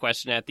was the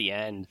question at the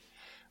end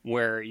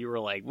where you were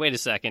like, wait a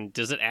second,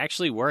 does it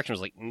actually work? And I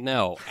was like,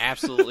 no,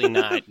 absolutely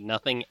not.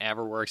 Nothing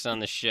ever works on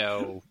the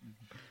show.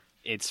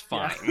 It's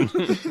fine.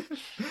 Yeah.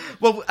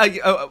 Well,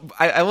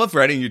 I love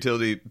writing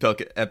utility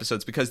belt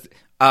episodes because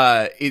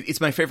it's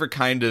my favorite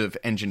kind of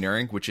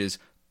engineering, which is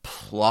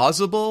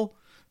plausible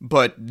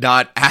but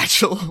not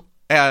actual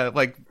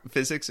like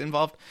physics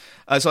involved.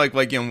 So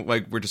like you know,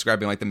 like we're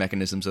describing like the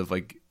mechanisms of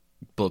like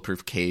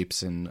bulletproof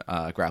capes and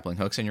grappling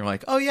hooks, and you're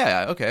like, oh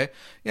yeah, okay,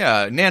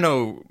 yeah,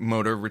 nano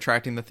motor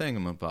retracting the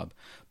thing, bob.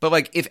 But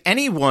like, if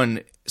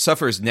anyone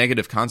suffers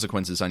negative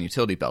consequences on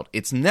utility belt,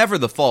 it's never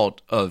the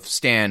fault of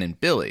Stan and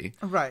Billy.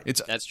 Right.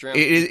 That's true.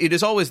 It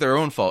is always their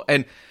own fault.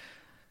 And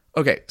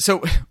okay,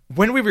 so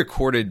when we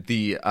recorded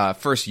the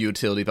first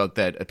utility belt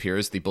that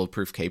appears, the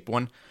bulletproof cape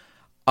one,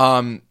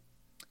 and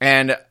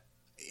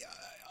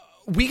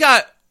we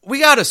got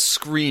a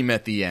scream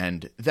at the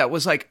end that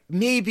was like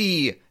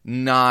maybe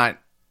not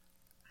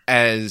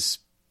as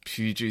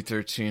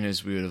PG-13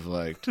 as we would have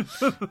liked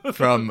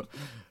from,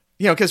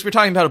 you know, because we're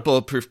talking about a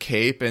bulletproof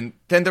cape, and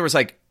then there was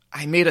like,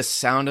 I made a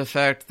sound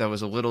effect that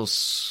was a little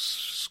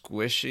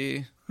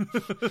squishy.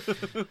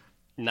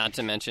 Not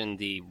to mention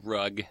the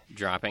rug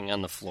dropping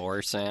on the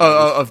floor sound.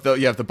 Oh, of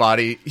the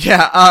body.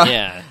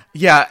 Yeah.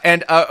 Yeah.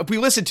 And we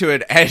listened to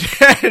it, and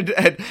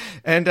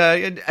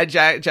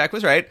Jack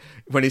was right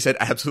when he said,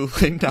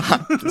 absolutely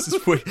not. This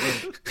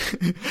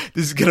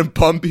is going to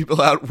bum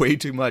people out way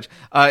too much.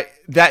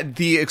 That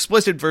the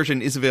explicit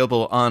version is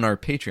available on our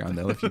Patreon,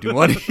 though, if you do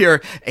want to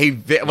hear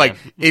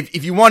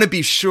if you want to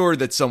be sure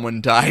that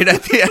someone died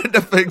at the end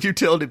of a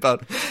utility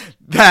belt,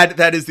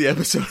 that is the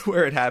episode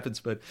where it happens.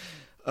 But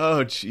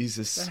oh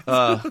Jesus,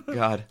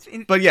 God!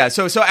 But yeah,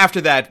 so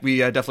after that, we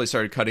definitely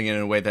started cutting it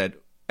in a way that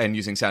and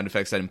using sound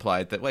effects that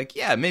implied that, like,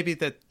 yeah, maybe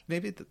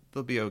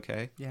they'll be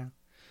okay. Yeah.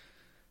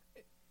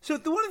 So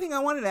the one thing I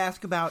wanted to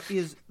ask about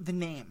is the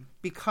name,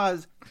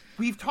 because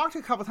we've talked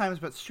a couple times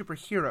about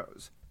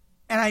superheroes,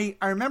 and I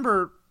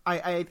remember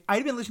I'd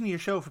been listening to your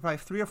show for probably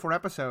 3 or 4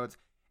 episodes,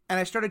 and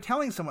I started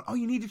telling someone, oh,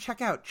 you need to check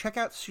out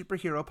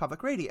Superhero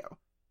Public Radio.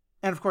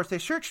 And, of course, they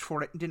searched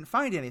for it and didn't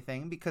find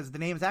anything because the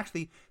name is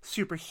actually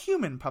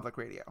Superhuman Public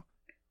Radio.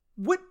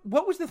 What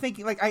was the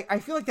thinking? Like, I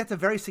feel like that's a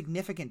very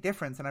significant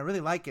difference, and I really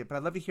like it, but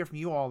I'd love to hear from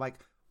you all, like,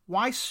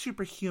 why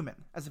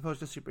superhuman as opposed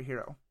to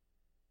superhero?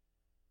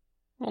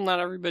 Well,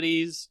 not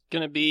everybody's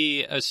going to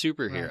be a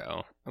superhero.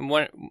 Right. And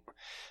what,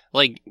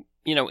 like,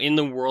 you know, in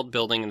the world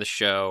building of the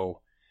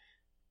show,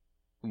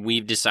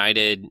 we've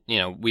decided, you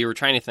know, we were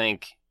trying to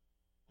think,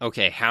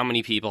 okay, how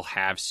many people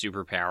have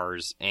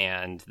superpowers?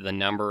 And the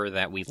number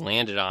that we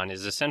landed on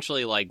is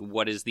essentially like,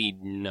 what is the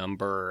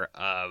number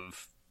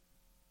of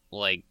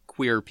like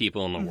queer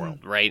people in the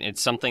world, right?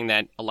 It's something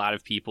that a lot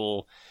of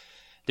people,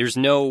 there's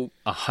no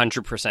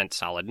 100%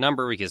 solid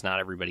number because not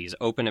everybody is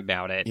open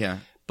about it. Yeah.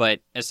 But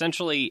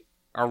essentially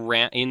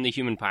around in the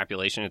human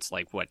population, it's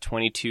like what,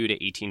 22 to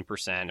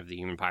 18% of the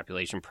human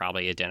population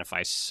probably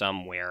identifies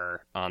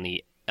somewhere on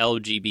the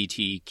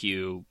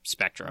LGBTQ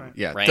spectrum. Right.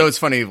 Yeah. Right? Though it's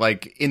funny,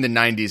 like in the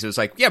 90s, it was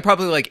like, yeah,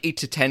 probably like 8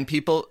 to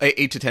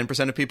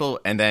 10% of people.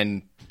 And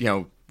then, you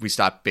know, we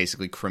stopped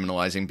basically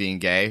criminalizing being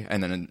gay,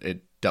 and then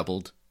it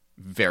doubled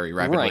very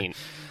rapidly.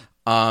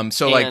 Right.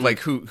 So like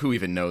who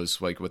even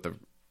knows like what the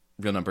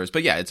real number is?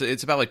 But yeah,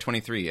 it's about like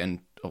 23, and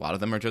a lot of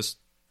them are just,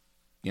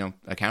 you know,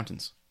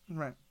 accountants.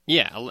 Right.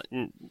 Yeah.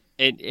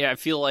 I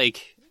feel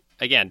like,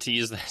 again, to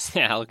use this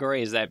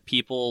allegory, is that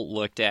people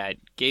looked at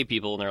gay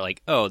people and they're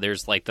like, oh,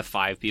 there's like the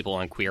 5 people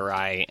on Queer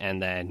Eye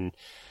and then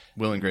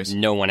Will and Grace.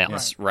 No one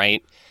else,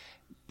 right?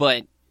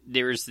 But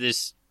there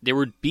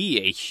would be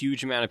a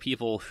huge amount of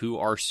people who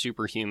are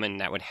superhuman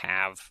that would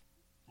have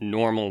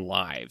normal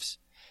lives.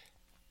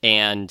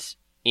 And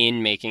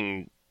in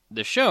making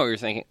the show, you're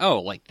thinking, oh,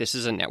 like, this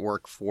is a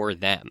network for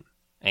them.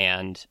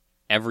 And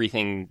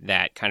everything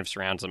that kind of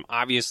surrounds them.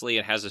 Obviously,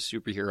 it has a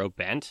superhero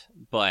bent,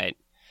 but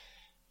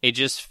it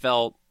just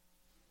felt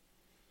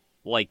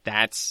like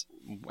that's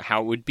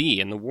how it would be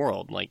in the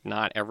world. Like,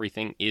 not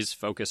everything is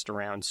focused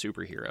around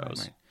superheroes.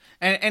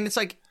 Right. And it's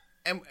like,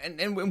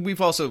 and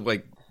we've also,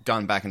 like,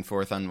 gone back and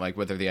forth on, like,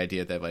 whether the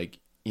idea that, like,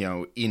 you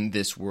know, in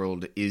this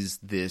world, is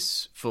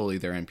this fully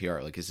their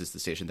NPR? Like, is this the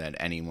station that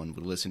anyone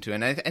would listen to?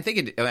 And I think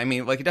it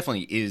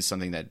definitely is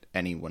something that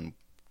anyone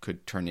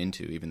could turn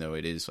into, even though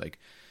it is, like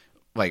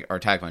our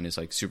tagline is,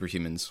 like,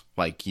 superhumans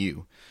like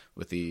you,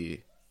 with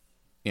the,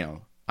 you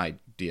know,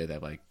 idea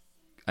that, like,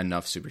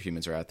 enough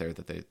superhumans are out there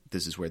that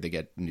this is where they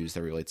get news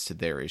that relates to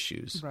their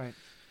issues. Right.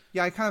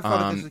 Yeah, I kind of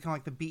thought of this as kind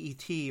of like the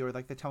BET or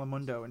like the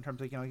Telemundo in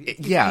terms of, you know,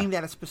 it's aimed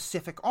at a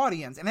specific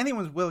audience, and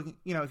anyone's willing,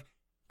 you know,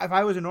 if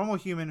I was a normal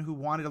human who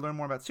wanted to learn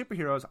more about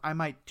superheroes, I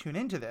might tune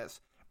into this,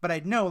 but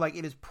I'd know, like,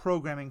 it is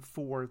programming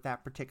for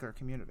that particular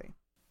community.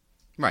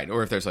 Right,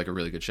 or if there's, like, a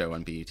really good show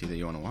on BET that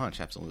you want to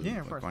watch, absolutely, yeah,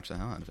 of course. Watch the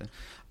hell out of it.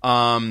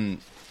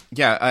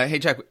 Hey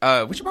Jack,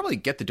 we should probably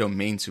get the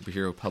domain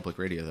Superhero Public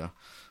Radio though.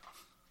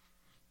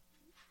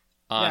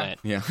 On it.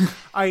 Yeah.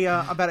 I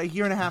about a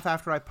year and a half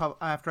after I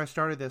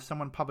started this,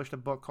 someone published a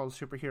book called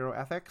Superhero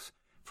Ethics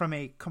from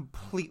a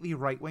completely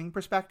right-wing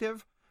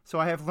perspective. So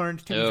I have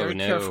learned to be very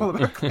careful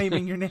about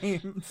claiming your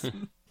names.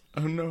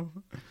 Oh no.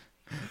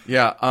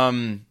 Yeah.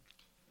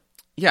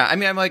 Yeah. I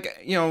mean, I'm like,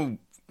 you know,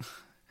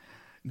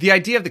 the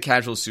idea of the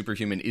casual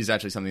superhuman is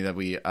actually something that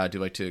we do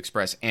like to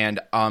express,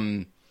 and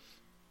no,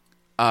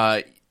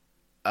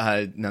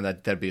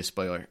 that'd be a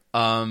spoiler.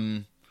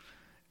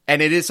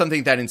 And it is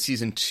something that in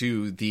season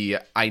 2, the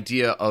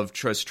idea of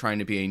just trying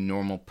to be a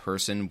normal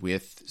person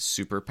with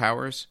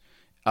superpowers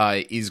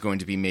is going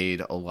to be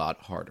made a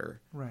lot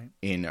harder, right,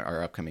 in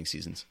our upcoming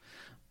seasons.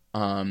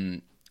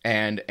 And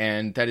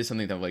that is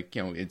something that, like,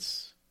 you know,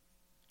 it's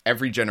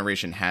every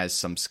generation has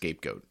some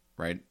scapegoat,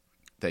 right,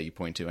 that you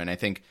point to. And I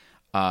think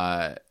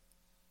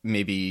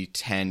maybe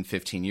 10,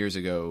 15 years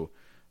ago,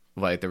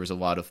 like, there was a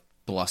lot of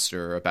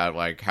bluster about,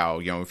 like, how,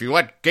 you know, if you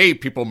let gay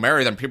people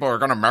marry, then people are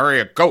going to marry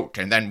a goat,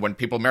 and then when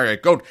people marry a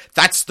goat,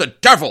 that's the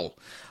devil.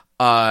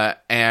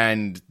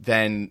 And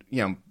then,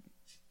 you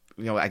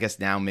know, I guess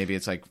now maybe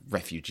it's like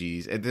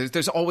refugees.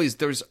 There's always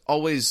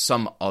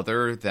some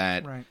other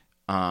that, right,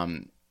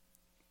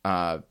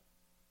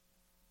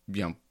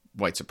 you know,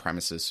 white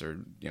supremacists or,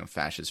 you know,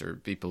 fascists or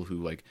people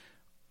who, like,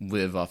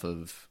 live off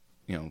of,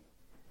 you know,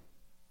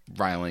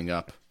 riling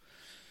up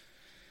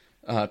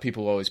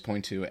people always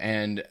point to.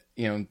 And,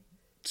 you know,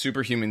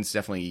 superhumans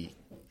definitely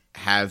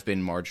have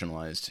been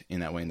marginalized in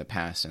that way in the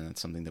past, and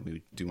that's something that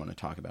we do want to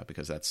talk about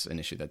because that's an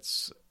issue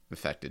that's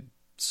affected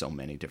so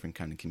many different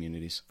kind of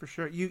communities. For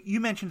sure.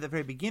 You mentioned at the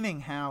very beginning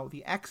how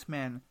the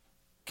X-Men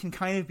can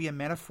kind of be a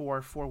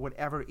metaphor for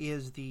whatever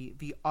is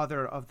the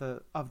other of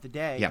the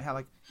day. Yeah. And how,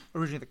 like,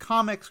 originally the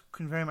comics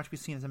can very much be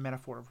seen as a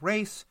metaphor of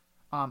race.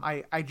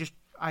 I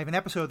have an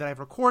episode that I've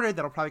recorded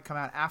that'll probably come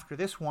out after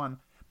this one,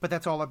 but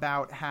that's all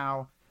about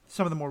how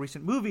some of the more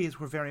recent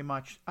movies were very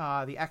much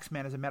the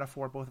X-Men as a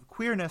metaphor both of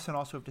queerness and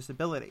also of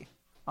disability.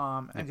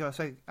 And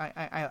so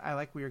I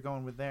like where you're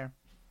going with there.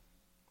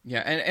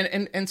 Yeah,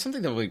 and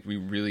something that, like, we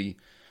really,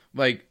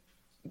 like,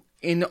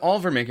 in all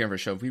of our making of our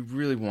show, we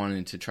really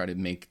wanted to try to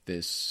make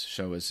this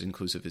show as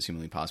inclusive as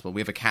humanly possible.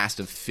 We have a cast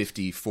of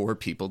 54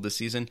 people this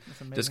season,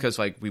 just because,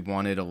 like, we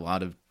wanted a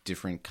lot of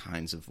different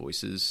kinds of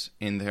voices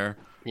in there.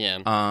 Yeah.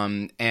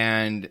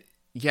 And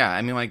yeah,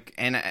 I mean, like,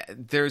 and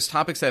there's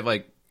topics that,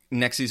 like,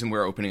 next season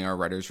we're opening our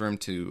writers' room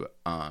to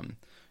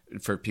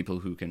for people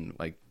who can,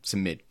 like,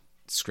 submit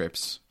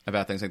scripts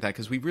about things like that,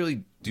 because we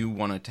really do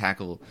want to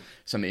tackle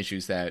some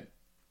issues that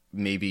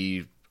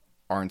maybe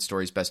aren't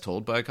stories best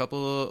told by a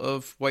couple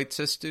of white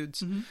cis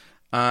dudes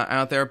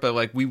out there, but,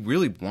 like, we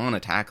really want to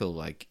tackle,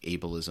 like,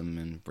 ableism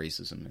and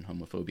racism and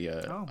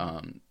homophobia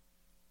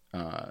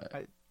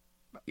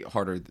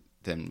harder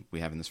than we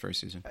have in this first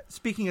season.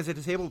 Speaking as a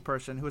disabled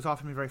person who has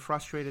often been very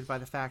frustrated by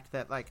the fact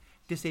that, like,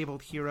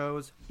 disabled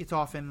heroes, it's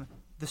often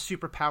the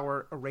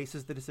superpower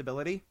erases the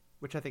disability,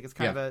 which I think is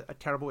kind of a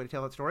terrible way to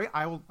tell that story.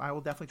 I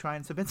will definitely try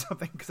and submit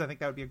something because I think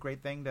that would be a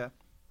great thing to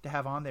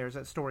have on there, is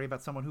a story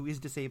about someone who is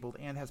disabled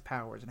and has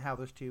powers and how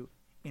those two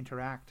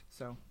interact.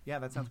 So yeah,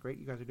 that sounds great.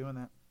 You guys are doing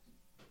that.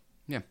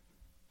 Yeah.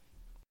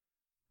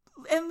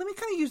 And let me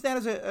kind of use that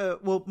as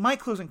my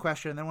closing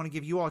question, and then I want to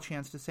give you all a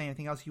chance to say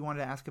anything else you wanted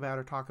to ask about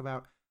or talk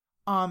about.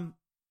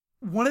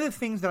 One of the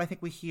things that I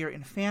think we hear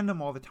in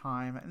fandom all the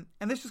time,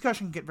 and this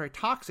discussion can get very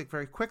toxic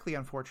very quickly,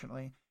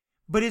 unfortunately,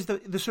 but is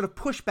the sort of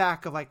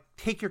pushback of, like,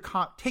 take your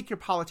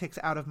politics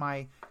out of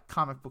my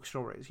comic book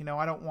stories. You know,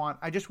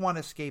 I just want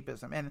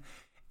escapism. And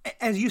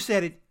as you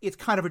said, it's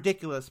kind of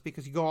ridiculous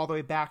because you go all the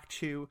way back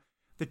to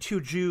the two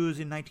Jews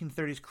in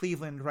 1930s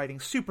Cleveland writing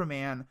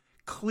Superman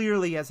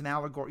clearly as an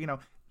allegory. You know,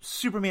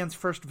 Superman's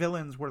first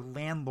villains were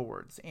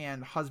landlords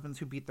and husbands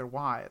who beat their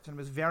wives, and it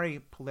was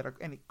very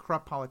political and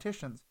corrupt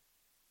politicians.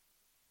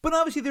 But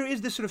obviously there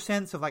is this sort of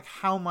sense of, like,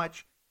 how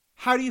much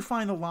how do you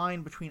find the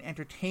line between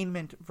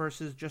entertainment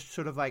versus just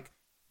sort of like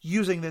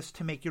using this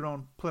to make your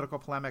own political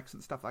polemics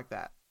and stuff like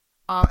that?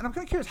 And I'm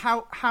kind of curious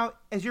how,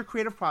 as your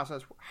creative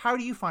process, how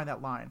do you find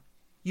that line?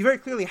 You very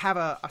clearly have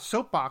a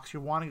soapbox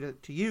you're wanting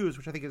to use,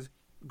 which I think is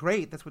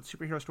great. That's what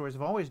superhero stories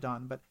have always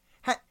done. But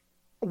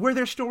were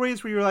there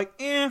stories where you're like,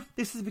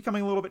 this is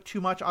becoming a little bit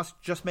too much, us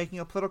just making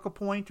a political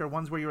point, or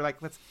ones where you're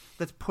like, let's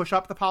push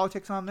up the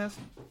politics on this?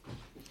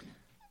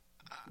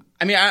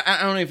 I mean,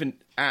 I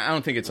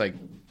don't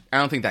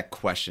think that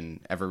question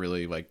ever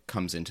really like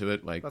comes into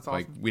it. Like, That's awesome.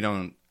 Like we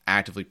don't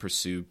actively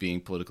pursue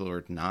being political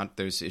or not.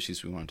 There's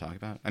issues we want to talk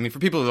about. I mean, for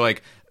people who are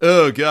like,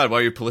 oh God, why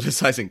are you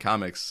politicizing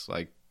comics?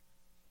 Like,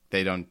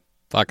 they don't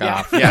fuck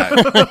off. Yeah,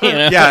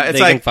 yeah, it's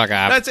like fuck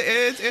off.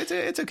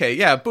 It's okay.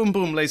 Yeah, boom,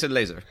 boom, laser,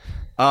 laser.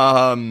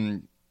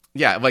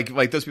 Yeah,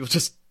 like those people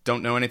just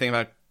don't know anything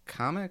about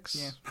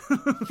comics,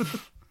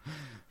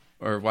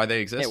 or why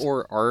they exist,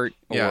 or art,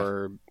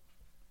 or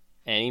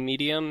any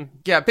medium.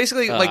 Yeah,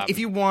 basically, like if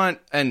you want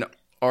an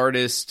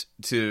artist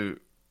to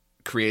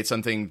create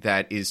something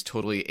that is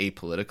totally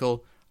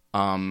apolitical,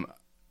 I'm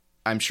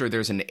sure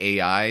there's an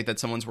AI that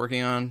someone's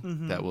working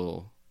on that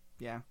will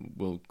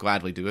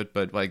gladly do it.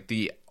 But like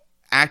the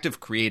act of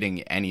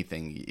creating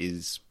anything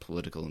is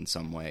political in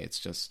some way. It's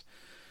just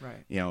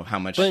how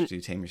much do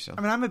you tame yourself?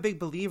 I mean, I'm a big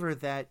believer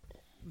that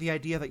the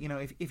idea that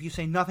if you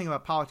say nothing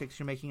about politics,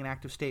 you're making an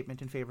active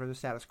statement in favor of the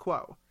status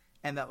quo,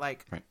 and that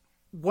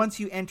once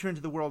you enter into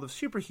the world of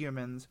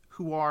superhumans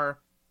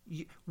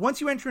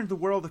once you enter into the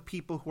world of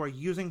people who are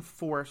using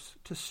force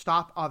to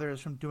stop others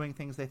from doing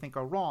things they think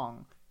are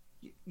wrong,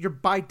 you're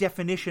by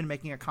definition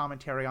making a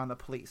commentary on the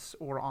police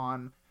or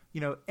on,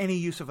 any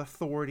use of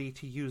authority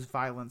to use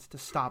violence to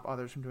stop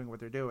others from doing what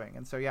they're doing.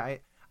 And so,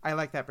 I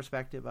like that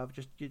perspective of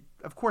just,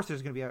 of course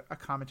there's going to be a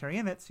commentary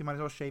in it, so you might as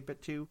well shape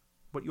it to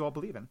what you all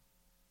believe in.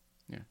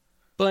 Yeah.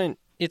 But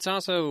it's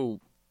also,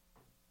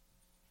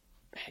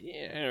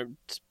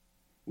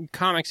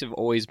 comics have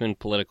always been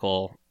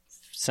political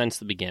since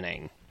the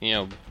beginning.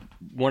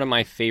 One of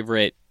my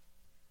favorite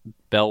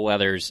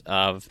bellwethers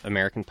of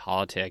American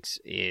politics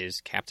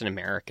is Captain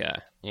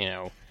America,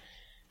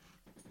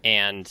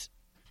 and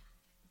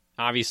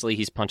obviously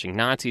he's punching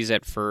Nazis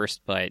at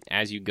first, but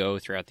as you go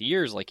throughout the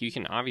years, like, you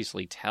can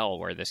obviously tell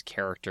where this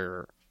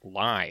character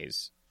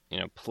lies,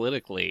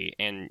 politically.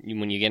 And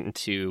when you get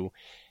into,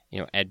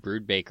 Ed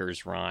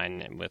Brubaker's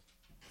run with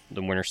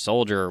The Winter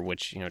Soldier,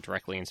 which,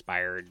 directly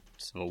inspired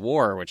Civil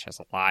War, which has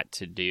a lot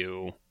to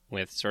do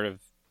with sort of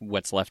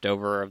what's left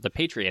over of the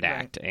Patriot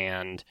Act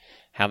and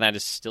how that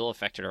has still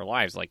affected our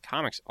lives. Like,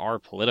 comics are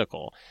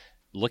political.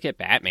 Look at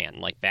Batman.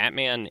 Like,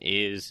 Batman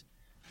is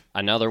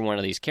another one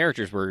of these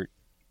characters where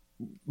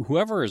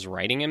whoever is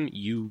writing him,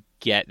 you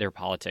get their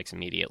politics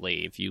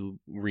immediately. If you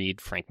read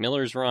Frank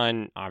Miller's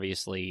run,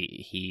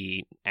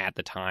 obviously at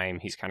the time,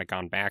 he's kind of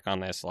gone back on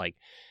this, like,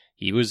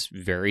 he was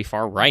very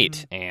far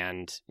right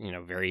and,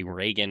 very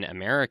Reagan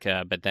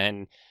America. But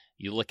then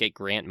you look at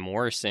Grant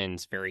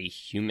Morrison's very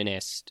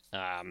humanist,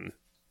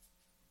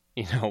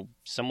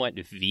 somewhat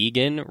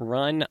vegan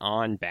run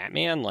on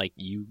Batman. Like,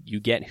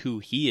 you get who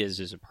he is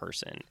as a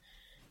person.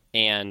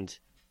 And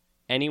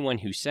anyone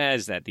who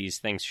says that these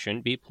things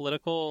shouldn't be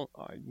political,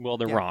 well,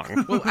 they're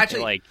wrong. Well,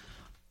 actually,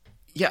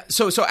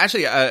 So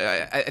actually,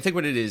 I think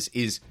what it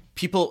is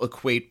people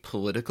equate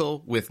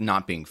political with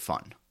not being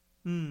fun.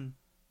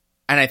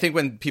 And I think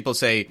when people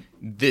say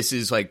this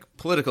is like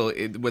political,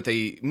 what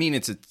they mean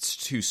it's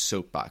too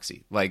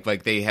soapboxy.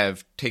 Like they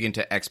have taken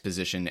to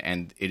exposition,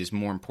 and it is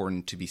more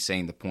important to be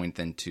saying the point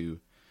than to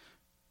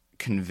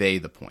convey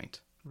the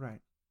point. Right.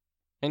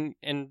 And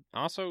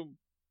also,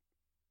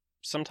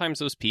 sometimes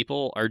those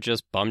people are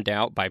just bummed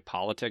out by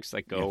politics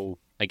that go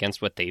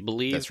against what they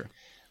believe. That's right.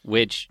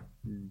 Which,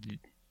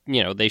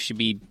 they should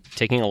be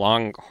taking a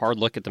long, hard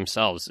look at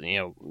themselves.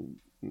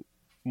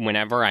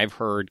 Whenever I've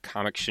heard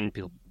comics shouldn't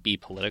be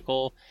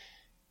political,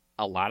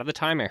 a lot of the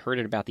time I heard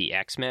it about the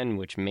X-Men,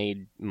 which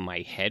made my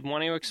head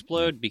want to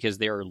explode because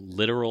they are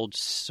literal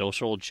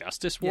social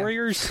justice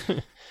warriors.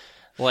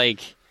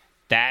 Like,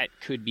 that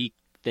could be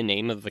the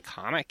name of the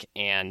comic,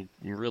 and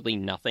really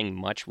nothing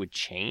much would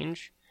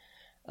change.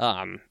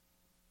 However,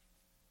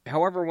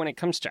 when it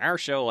comes to our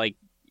show, like,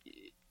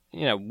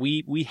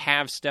 we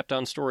have stepped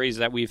on stories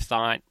that we've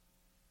thought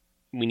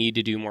we need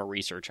to do more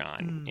research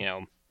on.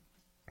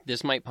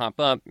 This might pop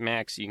up,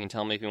 Max, you can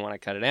tell me if you want to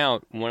cut it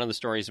out. One of the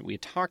stories that we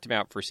had talked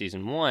about for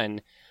season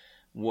 1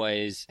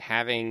 was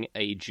having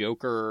a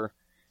Joker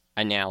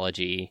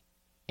analogy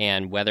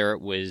and whether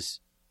it was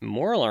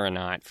moral or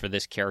not for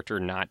this character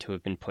not to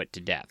have been put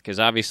to death.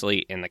 Because obviously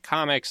in the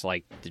comics,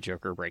 like, the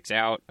Joker breaks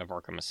out of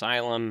Arkham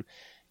Asylum,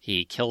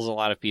 he kills a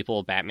lot of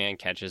people, Batman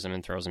catches him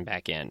and throws him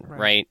back in,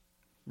 right?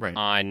 Right.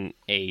 On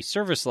a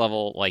surface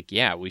level, like,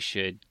 we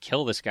should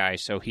kill this guy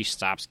so he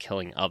stops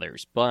killing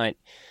others. But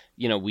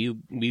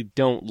we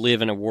don't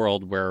live in a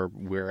world where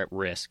we're at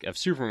risk of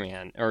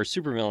Superman or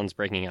supervillains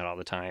breaking out all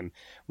the time.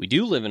 We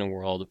do live in a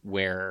world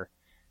where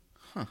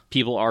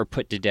people are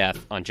put to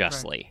death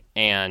unjustly.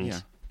 Right.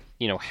 And,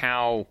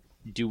 how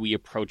do we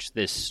approach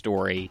this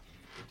story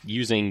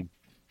using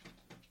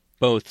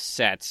both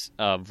sets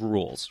of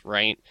rules,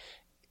 right?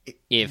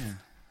 If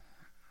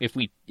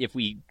we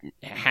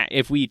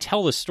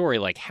tell the story,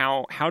 like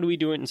how do we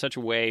do it in such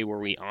a way where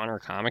we honor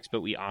comics,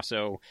 but we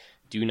also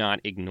do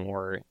not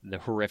ignore the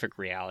horrific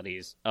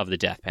realities of the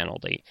death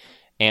penalty?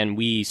 And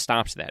we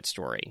stopped that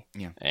story.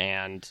 Yeah.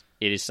 And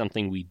it is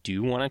something we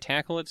do want to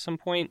tackle at some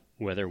point.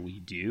 Whether we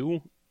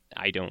do,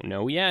 I don't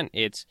know yet.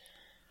 It's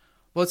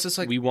just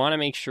like, we want to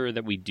make sure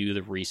that we do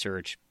the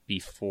research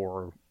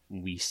before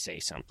we say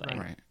something.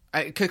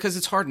 Right. Because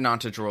it's hard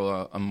not to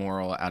draw a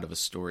moral out of a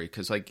story.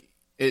 Because, like,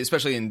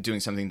 especially in doing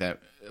something that,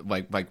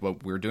 like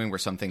what we're doing, where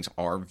some things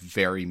are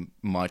very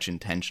much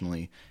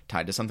intentionally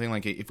tied to something.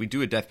 Like, if we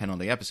do a death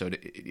penalty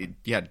episode,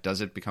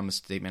 does it become a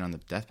statement on the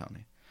death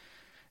penalty?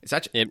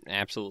 It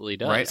absolutely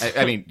does. Right?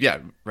 I mean,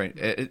 yeah, right.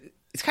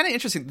 It's kind of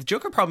interesting. The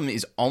Joker problem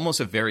is almost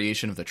a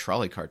variation of the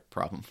trolley cart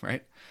problem,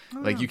 right?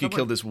 Like, you can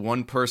kill this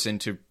one person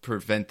to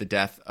prevent the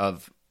death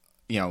of,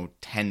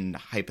 10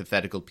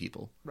 hypothetical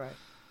people. Right.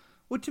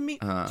 Well, to me,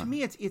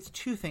 it's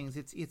two things.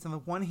 It's on the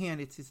one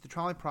hand, it's the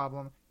trolley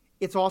problem.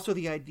 It's also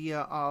the idea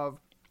of,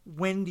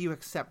 when do you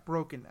accept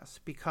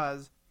brokenness?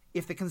 Because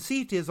if the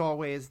conceit is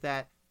always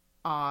that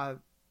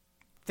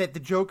the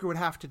Joker would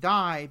have to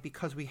die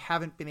because we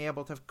haven't been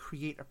able to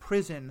create a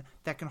prison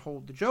that can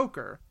hold the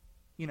Joker,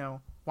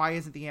 why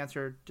isn't the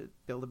answer to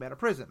build a better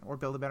prison or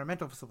build a better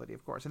mental facility,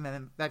 of course? And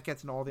then that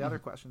gets into all the other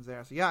questions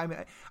there. So, yeah, I mean,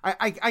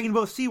 I can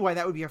both see why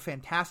that would be a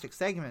fantastic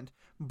segment,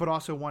 but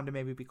also one to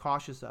maybe be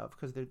cautious of,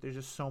 because there's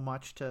just so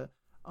much to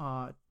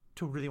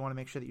really want to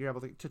make sure that you're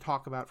able to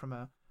talk about from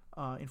a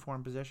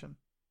informed position.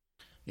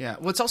 Yeah.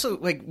 Well, it's also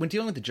like, when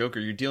dealing with the Joker,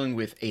 you're dealing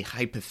with a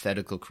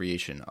hypothetical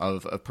creation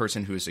of a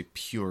person who is a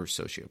pure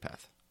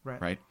sociopath.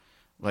 Right.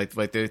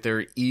 Like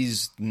there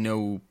is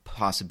no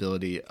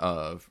possibility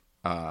of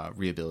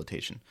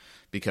rehabilitation,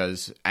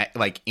 because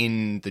like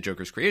in the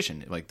Joker's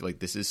creation, like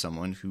this is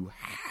someone who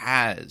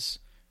has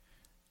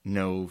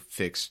no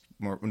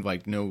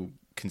no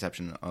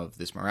conception of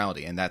this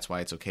morality, and that's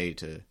why it's okay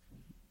to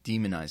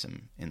demonize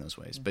him in those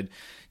ways. But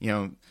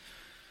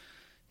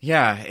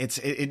yeah, it's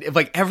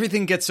like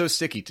everything gets so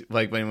sticky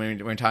like when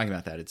we're talking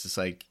about that. It's just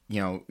like,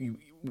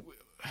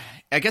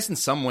 I guess in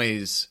some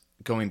ways,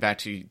 going back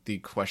to the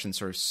question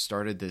sort of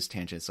started this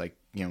tangent, it's like,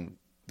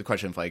 the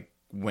question of like,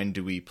 when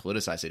do we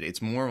politicize it?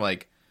 It's more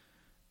like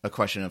a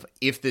question of,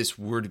 if this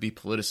were to be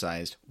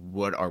politicized,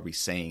 what are we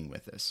saying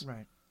with this?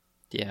 Right.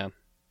 Yeah.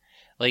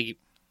 Like,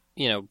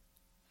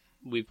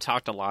 we've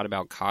talked a lot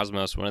about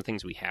Cosmos. One of the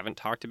things we haven't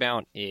talked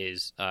about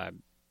is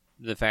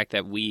the fact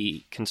that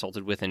we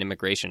consulted with an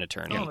immigration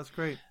attorney. Oh, that's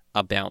great.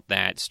 About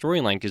that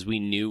storyline, because we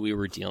knew we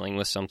were dealing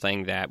with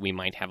something that we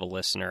might have a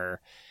listener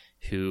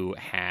who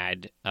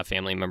had a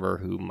family member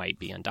who might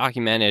be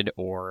undocumented,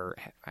 or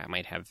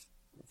might have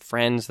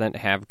friends that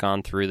have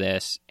gone through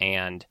this.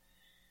 And,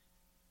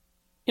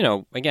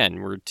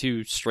 again, we're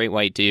two straight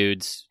white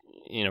dudes,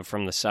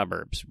 from the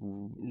suburbs.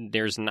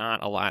 There's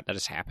not a lot that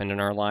has happened in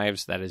our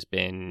lives that has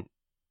been,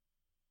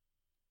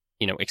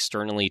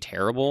 externally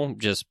terrible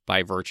just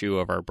by virtue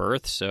of our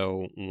birth.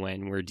 So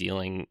when we're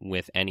dealing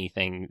with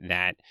anything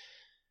that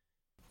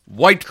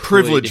white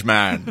privilege,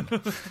 man.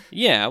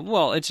 Yeah,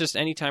 well, it's just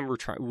anytime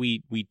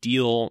we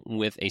deal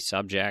with a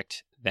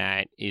subject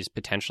that is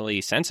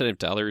potentially sensitive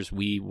to others,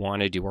 we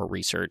want to do our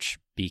research,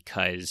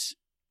 because,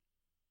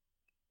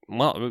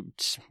 well,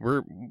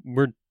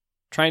 we're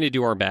trying to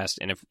do our best,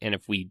 and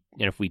if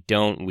we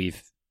don't,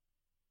 we've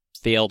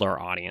failed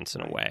our audience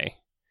in a way.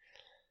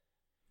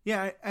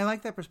 Yeah, I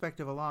like that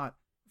perspective a lot.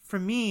 For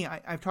me,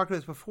 I've talked about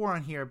this before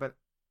on here, but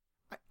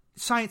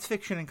science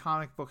fiction and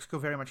comic books go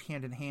very much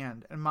hand in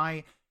hand. And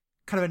my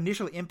kind of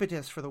initial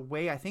impetus for the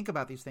way I think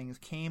about these things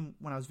came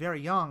when I was very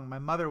young. My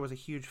mother was a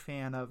huge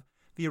fan of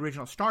the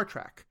original Star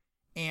Trek.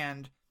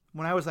 And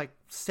when I was like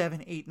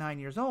 7, 8, 9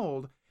 years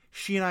old,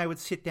 she and I would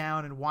sit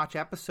down and watch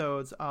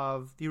episodes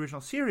of the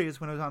original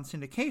series when it was on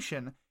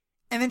syndication.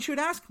 And then she would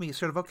ask me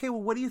sort of, okay,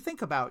 well, what do you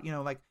think about,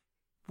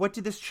 what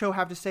did this show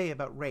have to say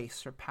about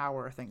race or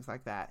power or things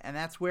like that? And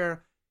that's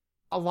where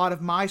a lot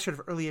of my sort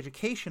of early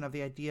education of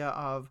the idea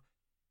of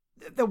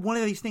that one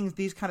of these things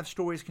these kind of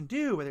stories can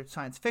do, whether it's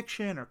science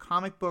fiction or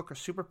comic book or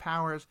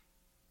superpowers,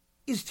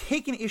 is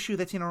take an issue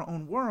that's in our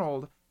own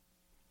world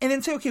and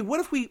then say, okay,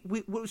 what if we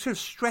sort of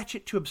stretch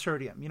it to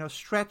absurdum,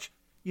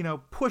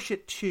 push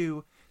it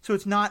to, so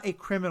it's not a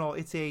criminal,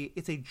 it's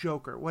a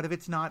Joker. What if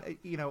it's not,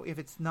 if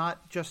it's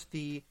not just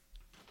the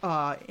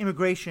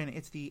immigration,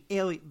 it's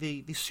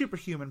the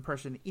superhuman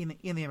person in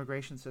the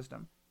immigration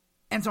system.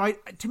 And so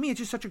to me, it's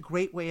just such a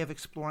great way of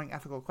exploring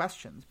ethical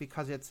questions,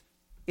 because it's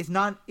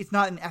not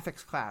an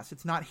ethics class.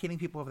 It's not hitting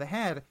people over the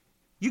head.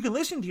 You can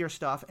listen to your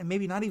stuff and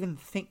maybe not even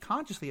think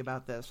consciously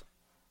about this,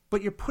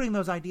 but you're putting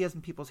those ideas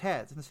in people's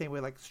heads in the same way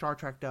like Star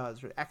Trek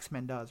does or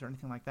X-Men does or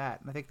anything like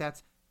that. And I think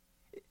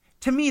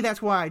to me,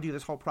 that's why I do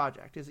this whole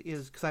project, is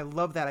because I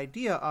love that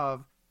idea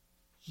of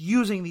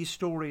using these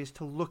stories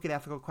to look at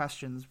ethical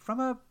questions from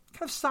a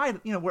kind of side,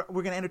 we're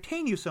going to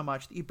entertain you so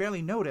much that you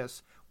barely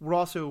notice. We're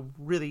also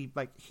really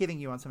like hitting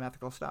you on some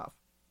ethical stuff.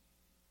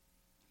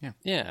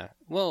 Yeah.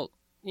 Well,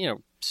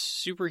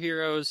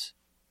 superheroes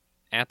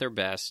at their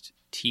best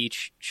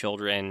teach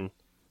children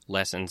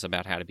lessons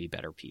about how to be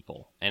better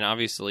people. And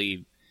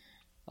obviously,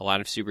 a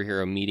lot of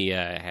superhero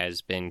media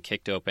has been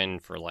kicked open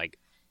for like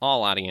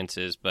all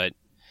audiences, but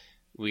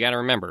we got to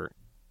remember,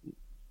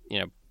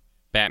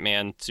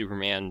 Batman,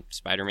 Superman,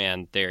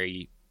 Spider-Man,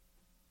 they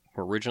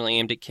were originally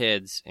aimed at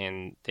kids,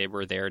 and they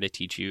were there to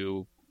teach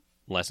you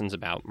lessons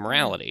about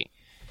morality.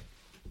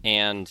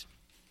 And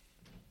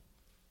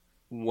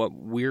what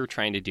we're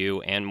trying to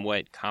do and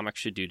what comics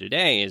should do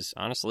today is,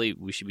 honestly,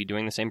 we should be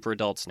doing the same for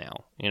adults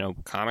now.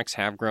 Comics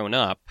have grown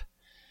up.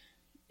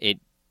 It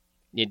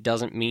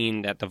doesn't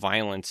mean that the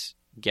violence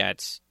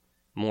gets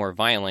more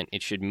violent.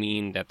 It should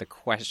mean that the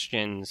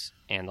questions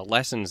and the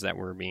lessons that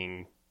we're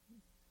being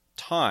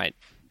taught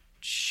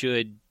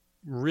should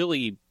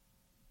really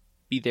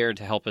be there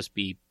to help us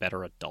be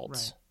better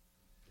adults. Right.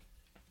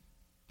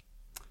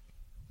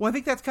 Well, I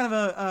think that's kind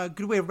of a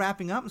good way of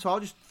wrapping up, so I'll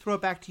just throw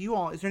it back to you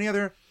all. Is there any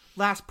other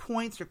last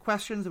points or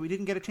questions that we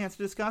didn't get a chance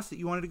to discuss that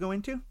you wanted to go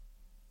into?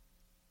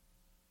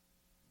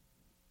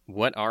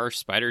 What are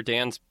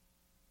Spider-Dan's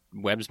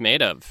webs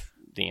made of?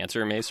 The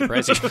answer may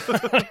surprise you.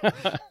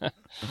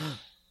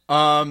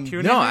 I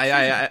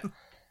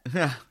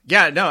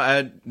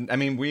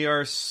mean, we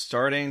are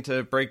starting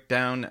to break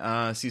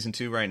down season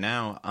 2 right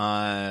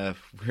now.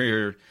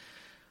 We're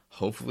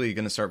hopefully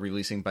going to start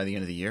releasing by the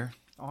end of the year.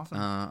 Awesome.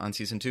 On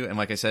season 2, and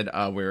like I said,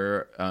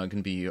 we're going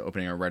to be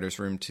opening our writers'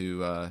 room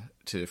to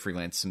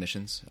freelance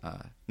submissions.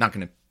 Not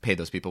going to pay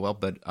those people well,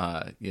 but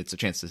it's a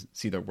chance to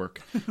see their work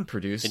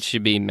produced. It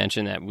should be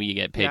mentioned that we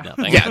get paid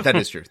nothing. Yeah, that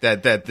is true.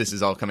 That this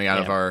is all coming out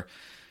of our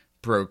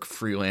broke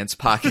freelance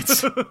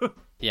pockets.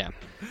 Yeah,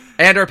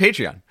 and our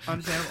Patreon.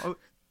 Understandable.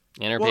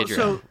 And our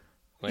Patreon.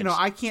 So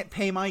I can't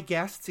pay my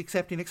guests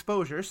except in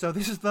exposure. So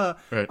this is the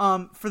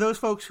for those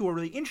folks who are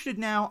really interested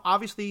now.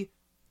 Obviously,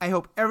 I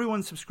hope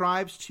everyone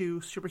subscribes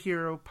to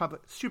Superhuman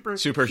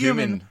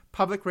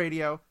Public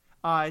Radio.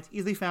 It's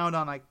easily found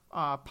on like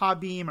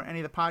Podbeam or any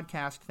of the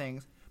podcast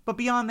things. But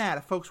beyond that,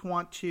 if folks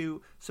want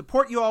to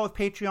support you all with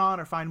Patreon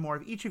or find more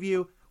of each of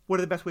you, what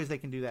are the best ways they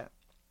can do that?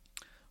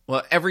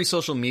 Well, every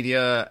social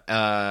media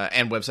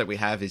and website we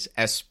have is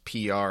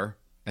SPR,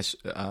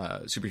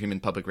 Superhuman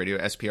Public Radio,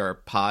 SPR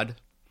Pod.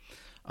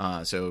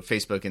 So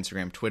Facebook,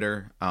 Instagram,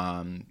 Twitter,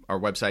 our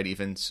website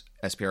even,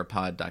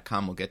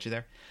 sprpod.com will get you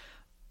there.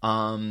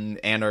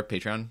 And our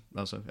Patreon,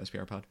 also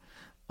SPR Pod.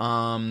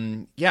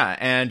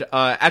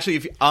 Actually,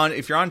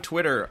 if you're on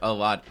Twitter a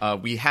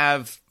lot, we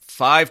have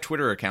 5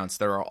 Twitter accounts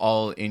that are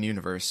all in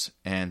universe,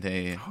 and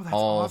they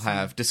all awesome.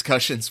 Have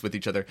discussions with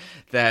each other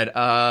that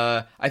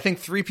I think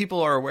 3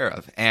 people are aware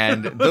of,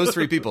 and those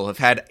 3 people have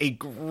had a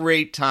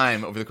great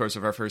time over the course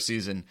of our first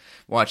season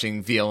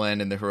watching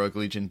VLN and the Heroic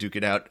Legion duke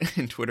it out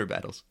in Twitter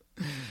battles.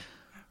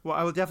 Well,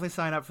 I will definitely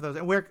sign up for those.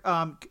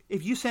 And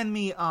if you send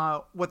me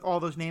what all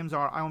those names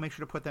are, I will make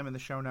sure to put them in the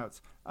show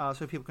notes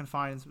so people can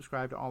find and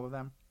subscribe to all of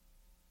them.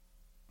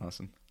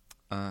 Awesome.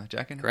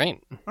 Jack?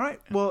 Great. All right.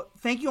 Well,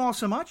 thank you all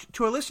so much.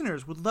 To our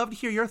listeners, would love to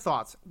hear your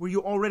thoughts. Were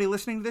you already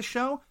listening to this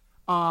show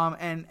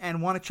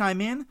and want to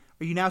chime in?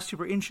 Are you now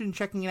super interested in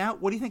checking it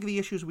out? What do you think of the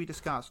issues we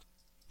discussed?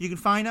 You can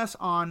find us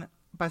on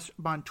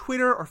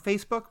Twitter or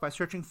Facebook by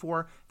searching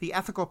for The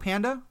Ethical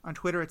Panda. On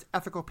Twitter, it's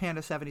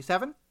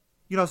ethicalpanda77.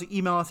 You can also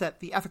email us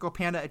at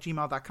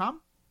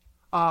theethicalpanda@gmail.com.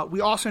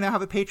 We also now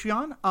have a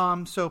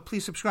Patreon, so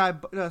please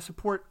subscribe,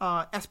 support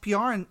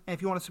SPR, and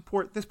if you want to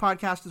support this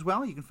podcast as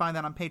well, you can find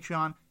that on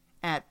Patreon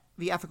at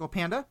The Ethical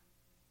Panda.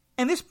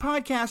 And this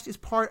podcast is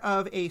part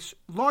of a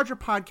larger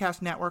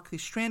podcast network, the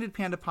Stranded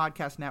Panda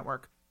Podcast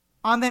Network.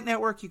 On that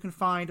network, you can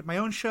find my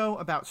own show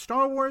about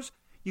Star Wars.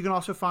 You can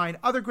also find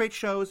other great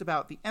shows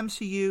about the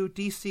MCU,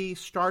 DC,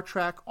 Star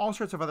Trek, all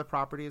sorts of other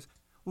properties.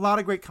 A lot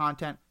of great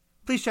content.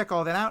 Please check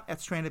all that out at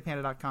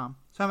strandedpanda.com.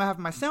 So on behalf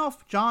of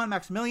myself, John,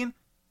 Maximilian,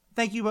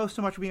 thank you both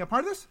so much for being a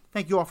part of this.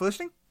 Thank you all for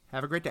listening.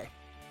 Have a great day.